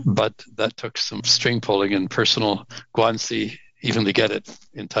 mm-hmm. but that took some string pulling and personal guanxi even to get it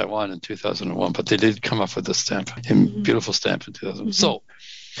in Taiwan in 2001, but they did come up with a stamp, a beautiful stamp in 2001.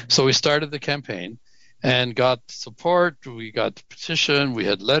 Mm-hmm. So we started the campaign and got support. We got the petition. We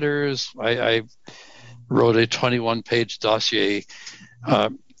had letters. I wrote a 21-page dossier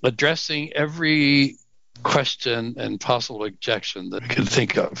addressing every question and possible objection that I could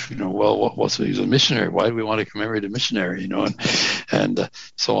think of. He's a missionary. Why do we want to commemorate a missionary? And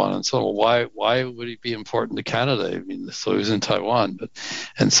so on and so on. Why would he be important to Canada? I mean, so he was in Taiwan,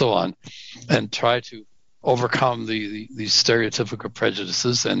 and so on, and try to overcome these stereotypical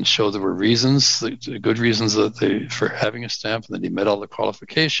prejudices and show there were reasons, the good reasons for having a stamp, and that he met all the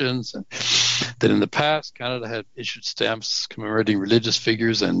qualifications, and that in the past Canada had issued stamps commemorating religious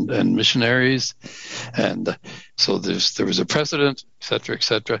figures and missionaries, and so there was a precedent, etc.,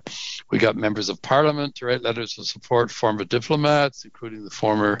 etc. We got members of parliament to write letters of support, former diplomats, including the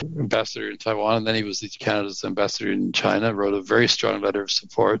former ambassador in Taiwan, and then he was Canada's ambassador in China, wrote a very strong letter of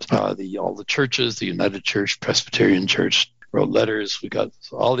support. All the churches, the United Church, Presbyterian Church, wrote letters. We got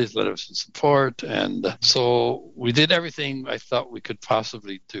all these letters of support, and so we did everything I thought we could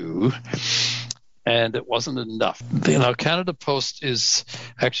possibly do. And it wasn't enough. Canada Post is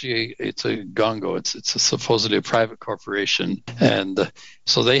actually it's a gongo. It's supposedly a private corporation, and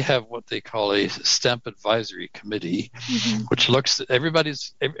so they have what they call a stamp advisory committee, mm-hmm. which looks at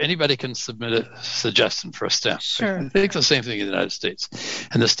anybody can submit a suggestion for a stamp. Sure. I think the same thing in the United States,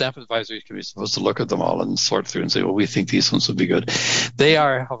 and the stamp advisory committee is supposed to look at them all and sort through and say, well, we think these ones would be good. They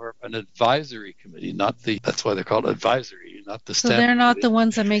are, however, an advisory committee, that's why they're called advisory, not the stamp. So they're not committee. The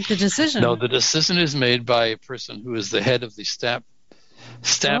ones that make the decision. No, the decision is made by a person who is the head of the stamp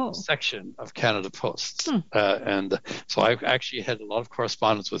section of Canada Post. And so I actually had a lot of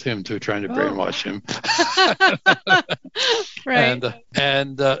correspondence with him too, trying to brainwash him. Right.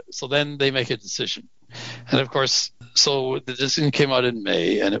 And so then they make a decision. And of course, so the decision came out in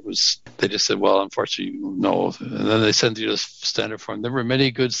May, and they just said, well, unfortunately, no. And then they sent you a standard form. There were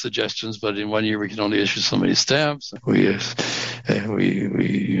many good suggestions, but in 1 year we can only issue so many stamps. You're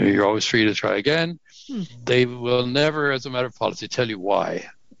always free to try again. They will never, as a matter of policy, tell you why,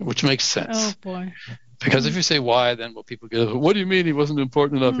 which makes sense. Oh, boy. Because if you say why, then people get, what do you mean he wasn't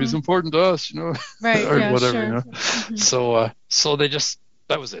important enough? He's important to us, Right, or yeah, whatever, sure. Mm-hmm. So they just,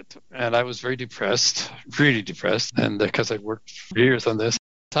 that was it. And I was very depressed, really depressed, and because I'd worked for years on this.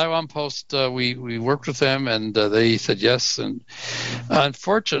 Taiwan Post, we worked with them, and they said yes. And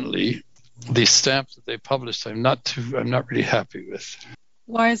unfortunately, the stamp that they published, I'm not really happy with.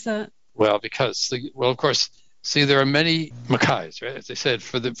 Why is that? Well, because, of course, see, there are many Mackays, right? As I said,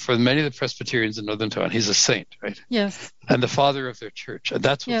 for many of the Presbyterians in Northern Taiwan, he's a saint, right? Yes. And the father of their church. And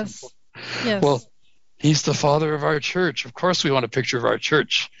that's what's important. Yes. Well, he's the father of our church. Of course, we want a picture of our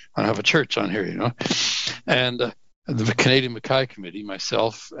church. I have a church on here, And the Canadian Mackay Committee,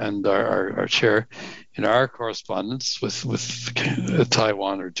 myself and our chair, in our correspondence with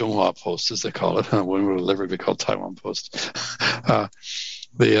Taiwan, or Zhonghua Post, as they call it, when it will never be called Taiwan Post.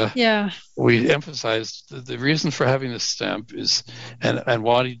 We emphasized the reason for having this stamp is, and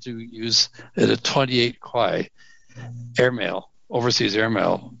wanting to use a 28 kwai airmail, overseas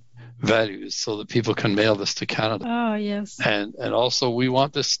airmail values, so that people can mail this to Canada. Oh, yes. And also we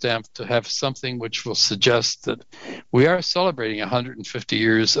want this stamp to have something which will suggest that we are celebrating 150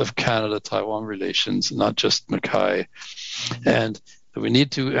 years of Canada-Taiwan relations, not just Mackay, and that we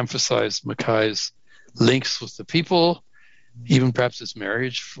need to emphasize Mackay's links with the people, even perhaps his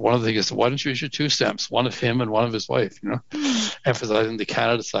marriage. One of the things is, why don't you issue 2 stamps, one of him and one of his wife, emphasizing the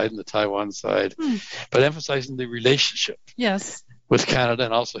Canada side and the Taiwan side, but emphasizing the relationship. Yes. With Canada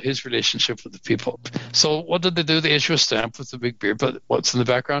and also his relationship with the people. So what did they do? They issue a stamp with the big beard, but what's in the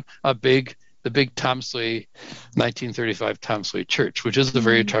background? The big Tam Sui, 1935 Tam Sui Church, which is the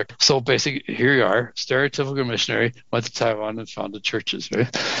very attractive. So basically, here you are, stereotypical missionary, went to Taiwan and founded churches,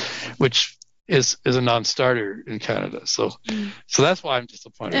 right? Which is a non-starter in Canada. So that's why I'm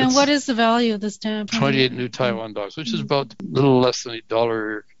disappointed. And what is the value of the stamp? 28 new Taiwan dollars, which is about a little less than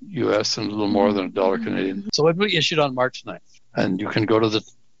 $1 US and a little more than $1 Canadian. So it will be issued on March 9th. And you can go to the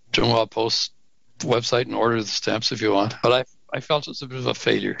Zhonghua Post website and order the stamps if you want. But I felt it was a bit of a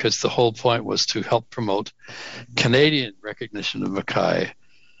failure because the whole point was to help promote Canadian recognition of Mackay.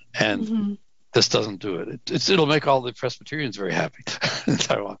 And this doesn't do it. It'll make all the Presbyterians very happy in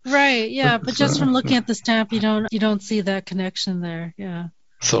Taiwan. Right, yeah. But just from looking at the stamp, you don't see that connection there. Yeah.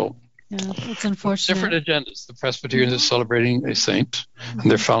 So yeah, it's unfortunate. Different agendas. The Presbyterians are celebrating a saint and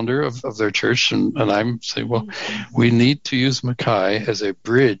their founder of their church. And I'm saying, well, we need to use Mackay as a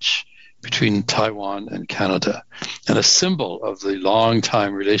bridge between Taiwan and Canada and a symbol of the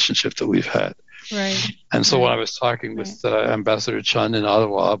long-time relationship that we've had. Right. And so when I was talking with Ambassador Chun in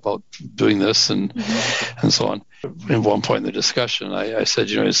Ottawa about doing this and so on, at one point in the discussion, I said,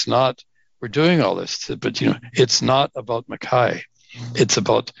 it's not, we're doing all this, but, it's not about Mackay. It's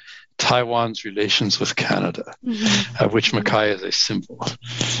about Taiwan's relations with Canada, of which Mackay is a symbol.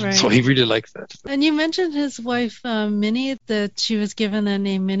 Right. So he really liked that. And you mentioned his wife, Minnie, that she was given the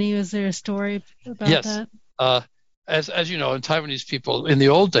name Minnie. Was there a story about that? Yes. As you know, in Taiwanese people, in the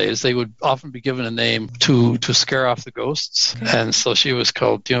old days, they would often be given a name to scare off the ghosts. Okay. And so she was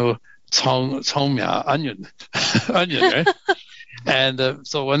called, Congmia, onion, right? And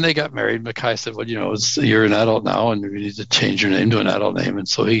so when they got married, Mackay said, well, you're an adult now and you need to change your name to an adult name. And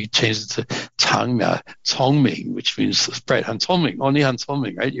so he changed it to Changmia, Congming, which means bright. Han Congming, only Han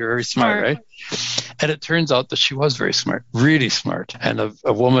Congming, right? You're very smart, right? And it turns out that she was very smart, really smart, and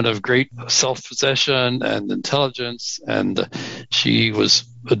a woman of great self-possession and intelligence. And she was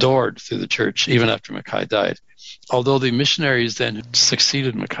adored through the church, even after Mackay died. Although the missionaries then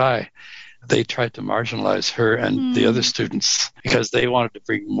succeeded Mackay, they tried to marginalize her and the other students because they wanted to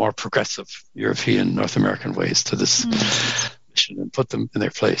bring more progressive European, North American ways to this mission and put them in their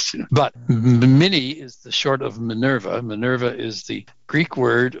place. But Minnie is the short of Minerva. Minerva is the Greek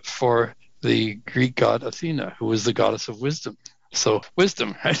word for the Greek god Athena, who was the goddess of wisdom. So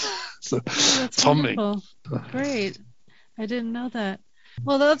wisdom, right? So that's wonderful. Great. I didn't know that.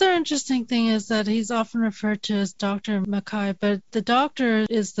 Well, the other interesting thing is that he's often referred to as Dr. Mackay, but the doctor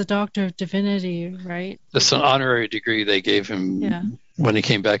is the Doctor of Divinity, right? That's an honorary degree they gave him when he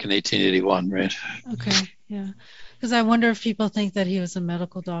came back in 1881, right? Okay, yeah. Because I wonder if people think that he was a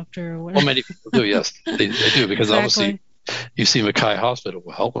medical doctor or whatever. Well, many people do, yes. They do, because obviously you see Mackay Hospital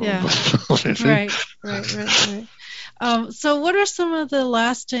will help them. Yeah. Right. So what are some of the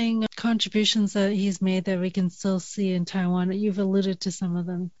lasting contributions that he's made that we can still see in Taiwan? You've alluded to some of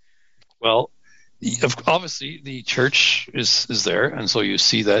them. Well, obviously the church is there, and so you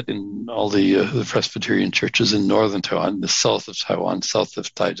see that in all the Presbyterian churches in northern Taiwan. The south of Taiwan, south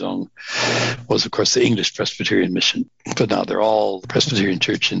of Taichung, was of course the English Presbyterian mission, but now they're all Presbyterian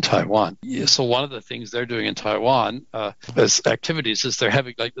church in Taiwan. So one of the things they're doing in Taiwan as activities is they're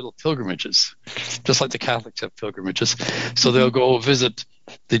having like little pilgrimages, just like the Catholics have pilgrimages. So they'll go visit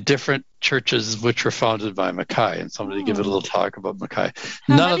the different churches which were founded by Mackay, and somebody give a little talk about Mackay.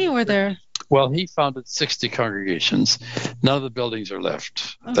 How many were there? Well, he founded 60 congregations. None of the buildings are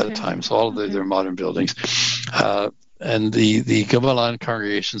left at that time, so all of they're modern buildings. And the Gamelan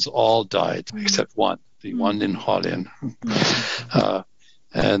congregations all died except one, the one in Hualien.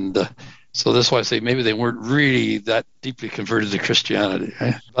 So that's why I say maybe they weren't really that deeply converted to Christianity.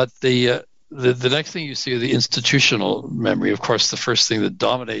 Right? But the next thing you see is the institutional memory. Of course, the first thing that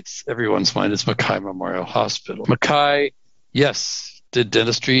dominates everyone's mind is Mackay Memorial Hospital. Mackay, yes, did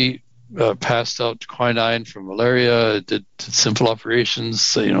dentistry, passed out quinine for malaria, did simple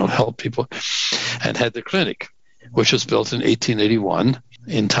operations, helped people, and had the clinic, which was built in 1881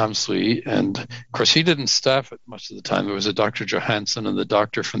 in Tam Sui. And of course, he didn't staff it much of the time. There was a Dr. Johansson and the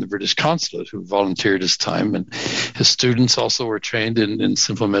doctor from the British consulate who volunteered his time, and his students also were trained in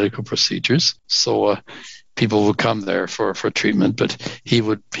simple medical procedures. So people would come there for treatment, but he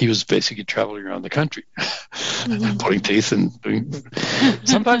was basically traveling around the country, pulling teeth and doing.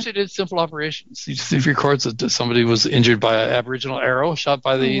 Sometimes he did simple operations. He records that somebody was injured by an Aboriginal arrow shot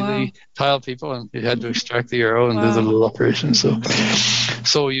by the tile people, and he had to extract the arrow and do the little operation.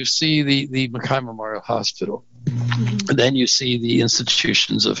 So you see the Mackay Memorial Hospital. And then you see the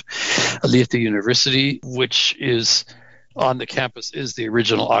institutions of Aleta University, which is on the campus is the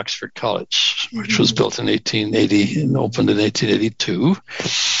original Oxford College, which was built in 1880 and opened in 1882.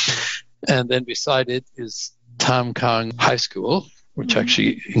 And then beside it is Tam Kang High School, which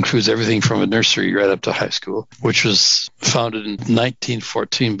actually includes everything from a nursery right up to high school, which was founded in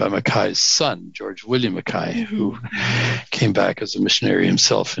 1914 by Mackay's son, George William Mackay, who came back as a missionary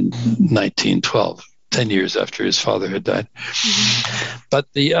himself in 1912. 10 years after his father had died. But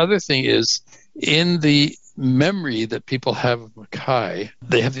the other thing is, in the memory that people have of Mackay,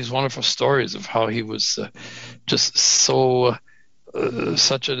 they have these wonderful stories of how he was just so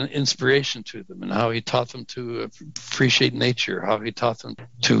such an inspiration to them, and how he taught them to appreciate nature, how he taught them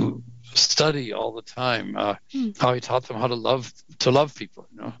to study all the time, how he taught them how to love people,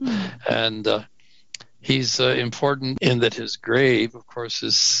 and he's important in that his grave, of course,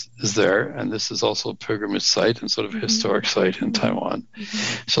 is there, and this is also a pilgrimage site and sort of a historic site in Taiwan.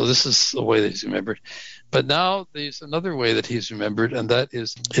 So this is a way that he's remembered. But now there's another way that he's remembered, and that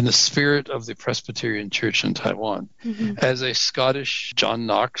is in the spirit of the Presbyterian Church in Taiwan. As a Scottish John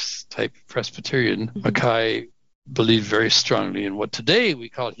Knox type Presbyterian, Mackay believed very strongly in what today we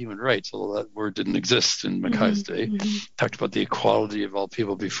call human rights, although that word didn't exist in Mackay's day. Talked about the equality of all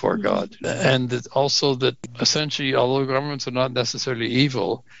people before God. And also that essentially, although governments are not necessarily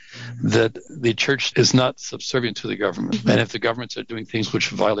evil, that the church is not subservient to the government. And if the governments are doing things which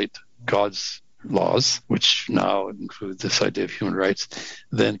violate God's laws, which now include this idea of human rights,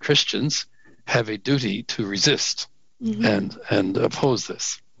 then Christians have a duty to resist and oppose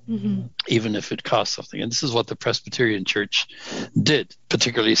this. Even if it costs something. And this is what the Presbyterian Church did,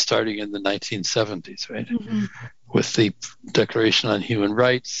 particularly starting in the 1970s, right? With the Declaration on Human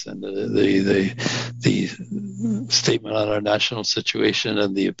Rights and the statement on our national situation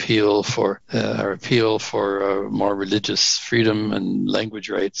and the appeal for more religious freedom and language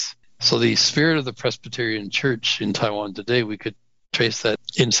rights. So the spirit of the Presbyterian Church in Taiwan today, we could trace that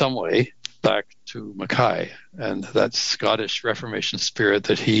in some way back to Mackay and that Scottish Reformation spirit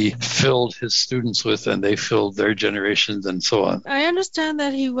that he filled his students with, and they filled their generations and so on. I understand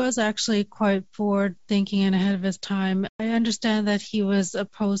that he was actually quite forward thinking and ahead of his time. I understand that he was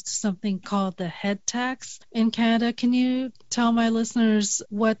opposed to something called the head tax in Canada. Can you tell my listeners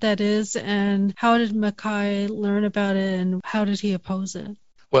what that is, and how did Mackay learn about it, and how did he oppose it?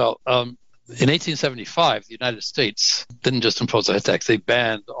 Well, in 1875, the United States didn't just impose a head tax; they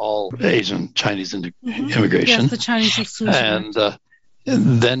banned all Asian Chinese immigration. Yes, the Chinese exclusion. And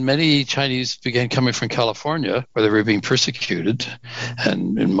then many Chinese began coming from California, where they were being persecuted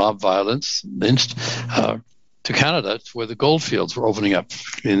and in mob violence, lynched, to Canada, where the gold fields were opening up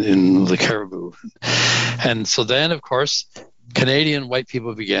in the Cariboo. And so then, of course, Canadian white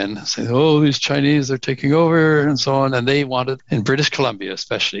people began saying, oh, these Chinese are taking over and so on. And they wanted, in British Columbia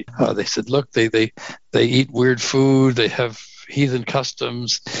especially, they said, look, they eat weird food. They have heathen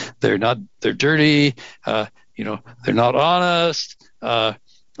customs. They're dirty. They're not honest.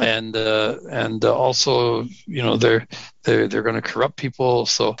 And also, they're going to corrupt people.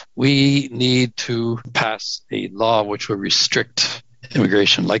 So we need to pass a law which will restrict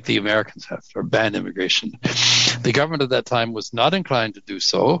immigration like the Americans have, or ban immigration. The government at that time was not inclined to do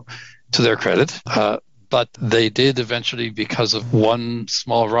so, to their credit, but they did eventually because of one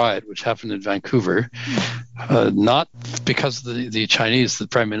small riot which happened in Vancouver, not because of the Chinese, the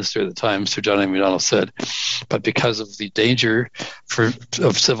Prime Minister at the time, Sir John A. Macdonald said, but because of the danger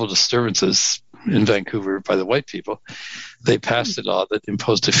of civil disturbances in Vancouver by the white people. They passed a law that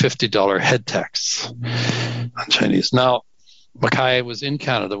imposed a $50 head tax on Chinese. Now, Mackay was in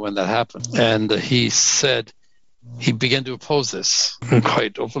Canada when that happened, and he said he began to oppose this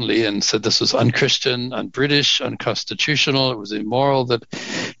quite openly and said this was un-Christian, un-British, unconstitutional. It was immoral, that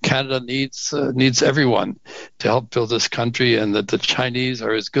Canada needs everyone to help build this country, and that the Chinese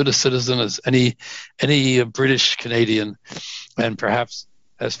are as good a citizen as any British Canadian, and perhaps,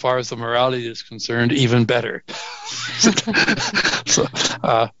 as far as the morality is concerned, even better.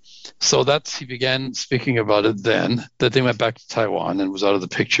 So he began speaking about it then, that they went back to Taiwan and was out of the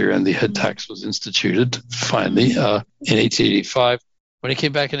picture, and the head tax was instituted finally in 1885. When he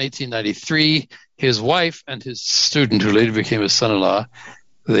came back in 1893, his wife and his student, who later became his son-in-law,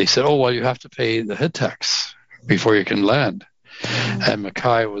 they said, oh, well, you have to pay the head tax before you can land. And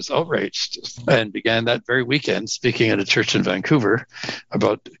Mackay was outraged and began that very weekend speaking at a church in Vancouver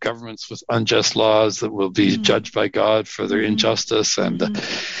about governments with unjust laws that will be judged by God for their injustice.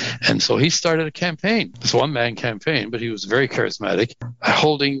 And so he started a campaign. It's a one-man campaign, but he was very charismatic,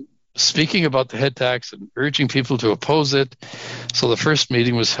 speaking about the head tax and urging people to oppose it. So the first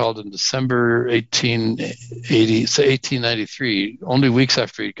meeting was held in December 1893, only weeks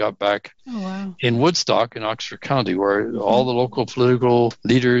after he got back in Woodstock in Oxford County, where all the local political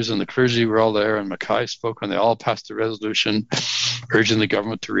leaders and the clergy were all there, and Mackay spoke, and they all passed a resolution urging the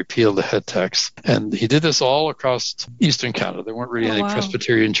government to repeal the head tax. And he did this all across Eastern Canada. There weren't really any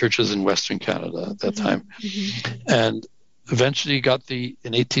Presbyterian churches in Western Canada at that time. And eventually in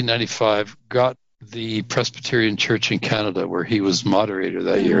 1895, got the Presbyterian Church in Canada, where he was moderator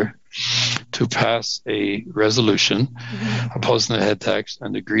that year, to pass a resolution opposing the head tax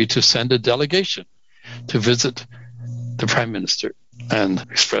and agree to send a delegation to visit the Prime Minister and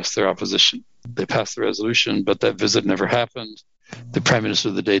express their opposition. They passed the resolution, but that visit never happened. The Prime Minister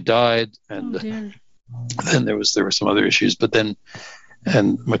of the day died, and then there were some other issues,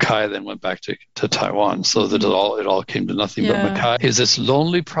 and Mackay then went back to Taiwan, so that it all came to nothing. But Mackay is this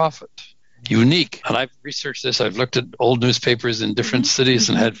lonely prophet, unique. And I've researched this. I've looked at old newspapers in different cities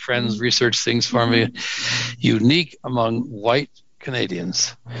and had friends research things for me. Unique among white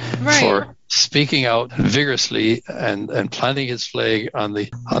Canadians for speaking out vigorously and planting his flag on the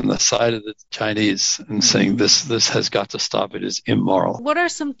side of the Chinese and saying this has got to stop. It is immoral. What are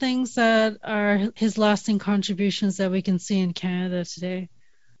some things that are his lasting contributions that we can see in Canada today?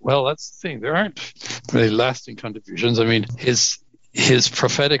 Well, that's the thing. There aren't really lasting contributions. I mean, his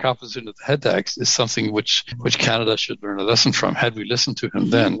prophetic opposition to the head tax is something which Canada should learn a lesson from. Had we listened to him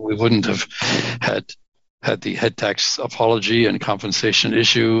then, we wouldn't have had the head tax apology and compensation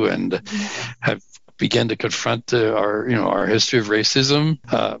issue, and have begun to confront our history of racism,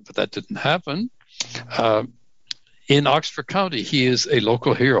 but that didn't happen. In Oxford County, he is a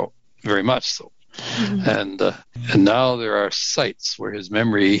local hero, very much so. And now there are sites where his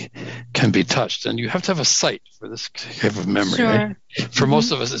memory can be touched, and you have to have a site for this type of memory. Right? For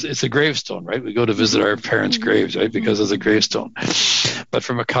most of us, it's a gravestone, right? We go to visit our parents' graves, right, because it's a gravestone. But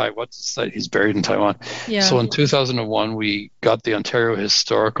for Mackay, what's the site? He's buried in Taiwan. So in 2001, we got the Ontario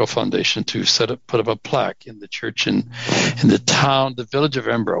Historical Foundation to put up a plaque in the church in the village of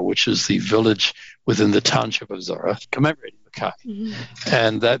Embro, which is the village within the township of Zara, commemorating Mackay.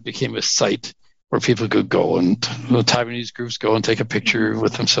 And that became a site where people could go, and Taiwanese groups go and take a picture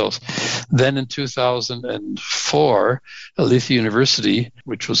with themselves. Then in 2004, Aletheia University,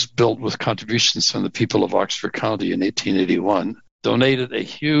 which was built with contributions from the people of Oxford County in 1881, donated a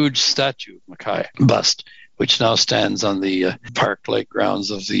huge statue of Mackay bust, which now stands on the park-like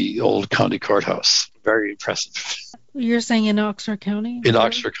grounds of the old county courthouse. Very impressive. You're saying in Oxford County? In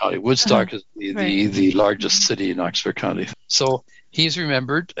Oxford County. Woodstock is the largest city in Oxford County. So he's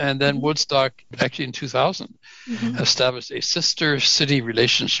remembered, and then Woodstock, actually in 2000, established a sister city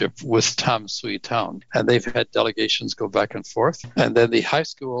relationship with Tam Sui Town, and they've had delegations go back and forth. And then the high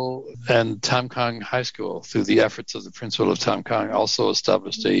school and Tam Kang High School, through the efforts of the principal of Tam Kang, also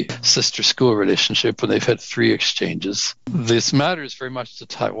established a sister school relationship, and they've had 3 exchanges. This matters very much to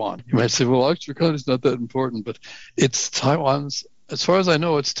Taiwan. You might say, well, Oxford County is not that important, but it's Taiwan's, as far as I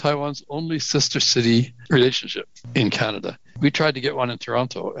know, it's Taiwan's only sister city relationship in Canada. We tried to get one in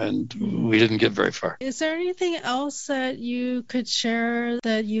Toronto, and we didn't get very far. Is there anything else that you could share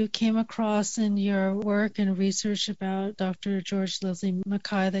that you came across in your work and research about Dr. George Leslie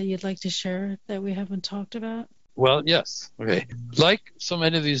Mackay that you'd like to share that we haven't talked about? Well, yes. Okay. Like so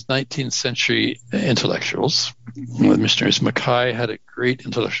many of these 19th century intellectuals, missionaries, Mackay had a great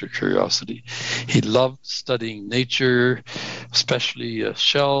intellectual curiosity. He loved studying nature, especially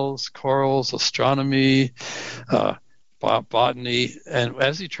shells, corals, astronomy, botany. And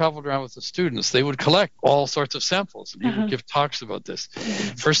as he traveled around with the students, they would collect all sorts of samples, and he would give talks about this.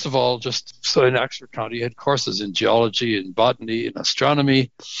 First of all, so in Oxford County, he had courses in geology and botany and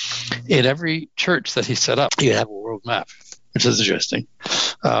astronomy. In every church that he set up, he'd have a world map, which is interesting.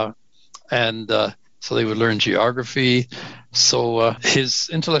 So they would learn geography. So his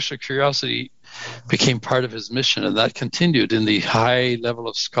intellectual curiosity became part of his mission, and that continued in the high level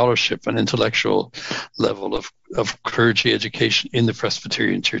of scholarship and intellectual level of clergy education in the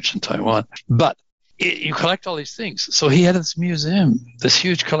Presbyterian Church in Taiwan. But you collect all these things. So he had this museum, this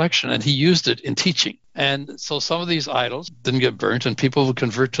huge collection, and he used it in teaching. And so some of these idols didn't get burnt, and people would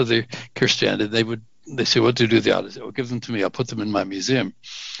convert to the Christianity. They would they say, what do you do with the idols? Give them to me. I'll put them in my museum.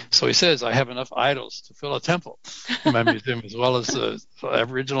 So he says, I have enough idols to fill a temple in my museum, as well as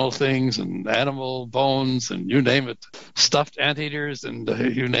Aboriginal things and animal bones and you name it, stuffed anteaters and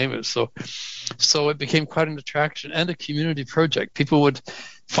you name it. So it became quite an attraction and a community project. People would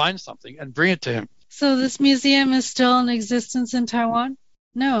find something and bring it to him. So this museum is still in existence in Taiwan?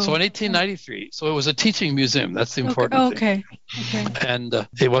 No. So in 1893, so it was a teaching museum. That's the important thing. Okay. And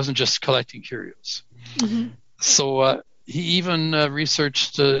it wasn't just collecting curios. Mm-hmm. So he even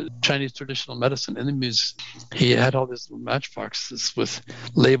researched Chinese traditional medicine in the museum. He had all these little matchboxes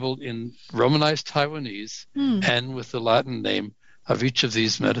labeled in Romanized Taiwanese and with the Latin name of each of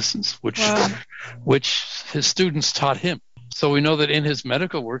these medicines, which his students taught him. So we know that in his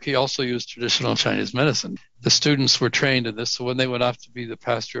medical work, he also used traditional Chinese medicine. The students were trained in this. So when they went off to be the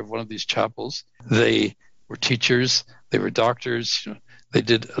pastor of one of these chapels, they were teachers, they were doctors, they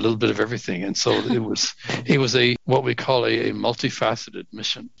did a little bit of everything. And so it was what we call a multifaceted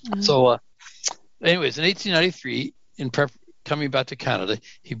mission. Mm-hmm. So anyways, in 1893, coming back to Canada,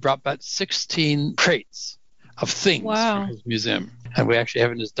 he brought back 16 crates of things from his museum. And we actually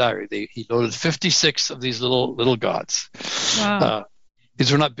have in his diary, he loaded 56 of these little gods. Wow.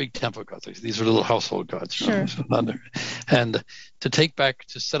 These were not big temple gods. These were little household gods. Sure. And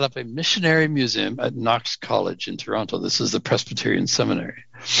to set up a missionary museum at Knox College in Toronto. This is the Presbyterian Seminary.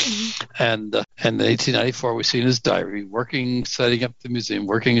 Mm-hmm. And in 1894, we see in his diary, setting up the museum.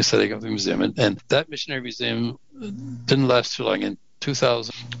 And that missionary museum didn't last too long. In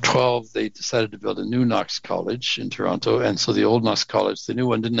 2012, they decided to build a new Knox College in Toronto. And so the old Knox College, the new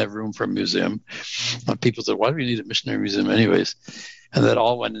one, didn't have room for a museum. People said, why do we need a missionary museum anyways? And that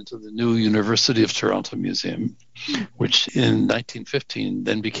all went into the new University of Toronto Museum, which in 1915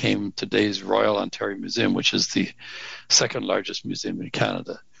 then became today's Royal Ontario Museum, which is the second largest museum in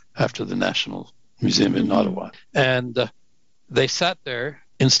Canada after the National Museum in Ottawa. And they sat there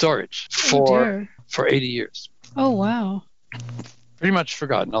in storage for 80 years. Oh, wow. Pretty much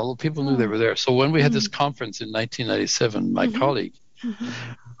forgotten, although people knew they were there. So when we had this conference in 1997, my colleague,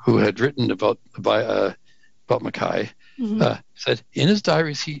 who had written about Mackay, said in his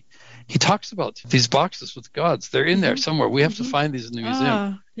diaries he talks about these boxes with gods. They're in there somewhere. We have to find these in the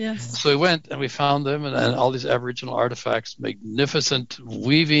museum. Yes. So we went and we found them and all these Aboriginal artifacts, magnificent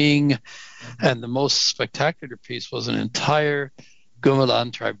weaving, and the most spectacular piece was an entire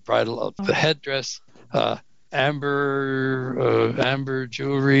Gumalan tribe bridle of the headdress, amber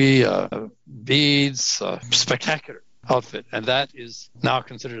jewelry, beads, spectacular outfit. And that is now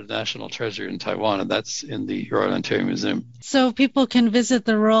considered a national treasure in Taiwan, and that's in the Royal Ontario Museum. So people can visit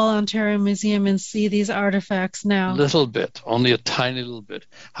the Royal Ontario Museum and see these artifacts now? Little bit, only a tiny little bit.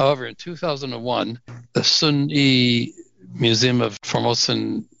 However, in 2001, the Sun Yi Museum of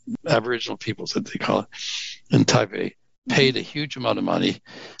Formosan Aboriginal Peoples, that they call it, in Taipei, paid a huge amount of money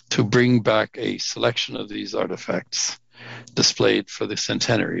to bring back a selection of these artifacts displayed for the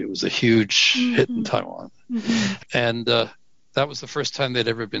centenary. It was a huge hit in Taiwan. And that was the first time they'd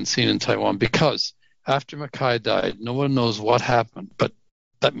ever been seen in Taiwan, because after Mackay died, no one knows what happened, but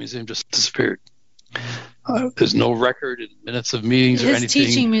that museum just disappeared. There's no record in minutes of meetings or anything. His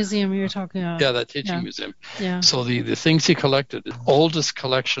teaching museum you're talking about. Yeah, that teaching museum. Yeah. So the things he collected, the oldest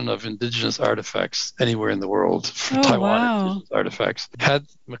collection of indigenous artifacts anywhere in the world, for Taiwan indigenous artifacts. Had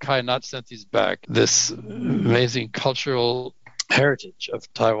Mackay not sent these back, this amazing cultural heritage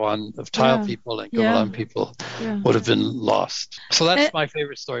of Taiwan, of Tile people and Gumalan people would have been lost. So that's my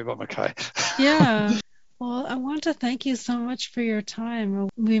favorite story about Mackay. Yeah. Well, I want to thank you so much for your time.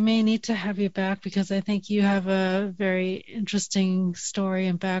 We may need to have you back because I think you have a very interesting story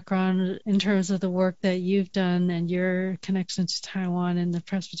and background in terms of the work that you've done and your connection to Taiwan and the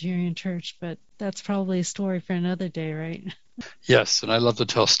Presbyterian Church. But that's probably a story for another day, right? Yes, and I love to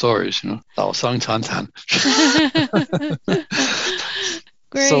tell stories, Lao Sang Tan Tan.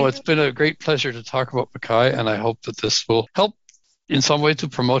 Great. So it's been a great pleasure to talk about Mackay, and I hope that this will help in some way to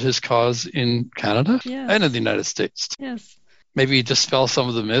promote his cause in Canada and in the United States. Yes. Maybe dispel some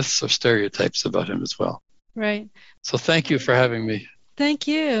of the myths or stereotypes about him as well. Right. So thank you for having me. Thank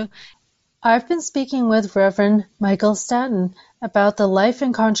you. I've been speaking with Reverend Michael Stanton about the life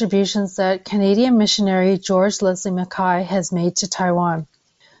and contributions that Canadian missionary George Leslie Mackay has made to Taiwan.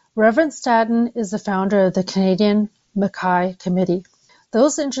 Reverend Stanton is the founder of the Canadian Mackay Committee.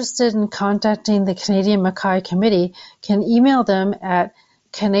 Those interested in contacting the Canadian Mackay Committee can email them at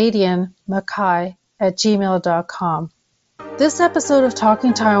canadianmackay@gmail.com. This episode of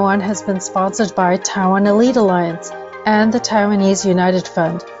Talking Taiwan has been sponsored by Taiwan Elite Alliance and the Taiwanese United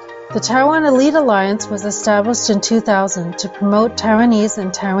Fund. The Taiwan Elite Alliance was established in 2000 to promote Taiwanese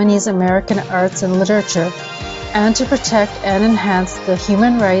and Taiwanese American arts and literature, and to protect and enhance the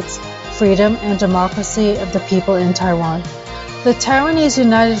human rights, freedom, and democracy of the people in Taiwan. The Taiwanese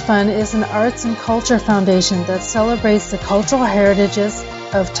United Fund is an arts and culture foundation that celebrates the cultural heritages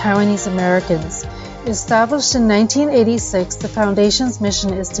of Taiwanese Americans. Established in 1986, the foundation's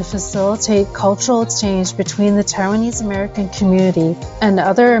mission is to facilitate cultural exchange between the Taiwanese American community and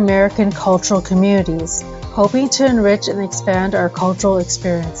other American cultural communities, hoping to enrich and expand our cultural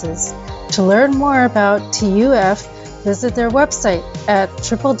experiences. To learn more about TUF, visit their website at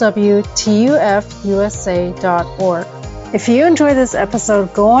www.tufusa.org. If you enjoyed this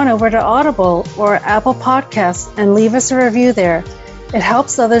episode, go on over to Audible or Apple Podcasts and leave us a review there. It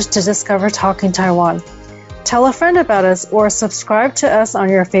helps others to discover Talking Taiwan. Tell a friend about us or subscribe to us on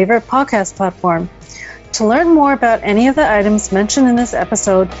your favorite podcast platform. To learn more about any of the items mentioned in this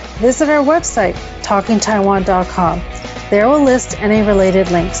episode, visit our website, talkingtaiwan.com. There we'll list any related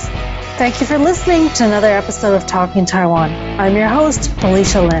links. Thank you for listening to another episode of Talking Taiwan. I'm your host,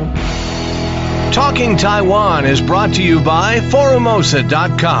 Felicia Lin. Talking Taiwan is brought to you by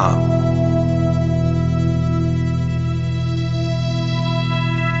Forumosa.com.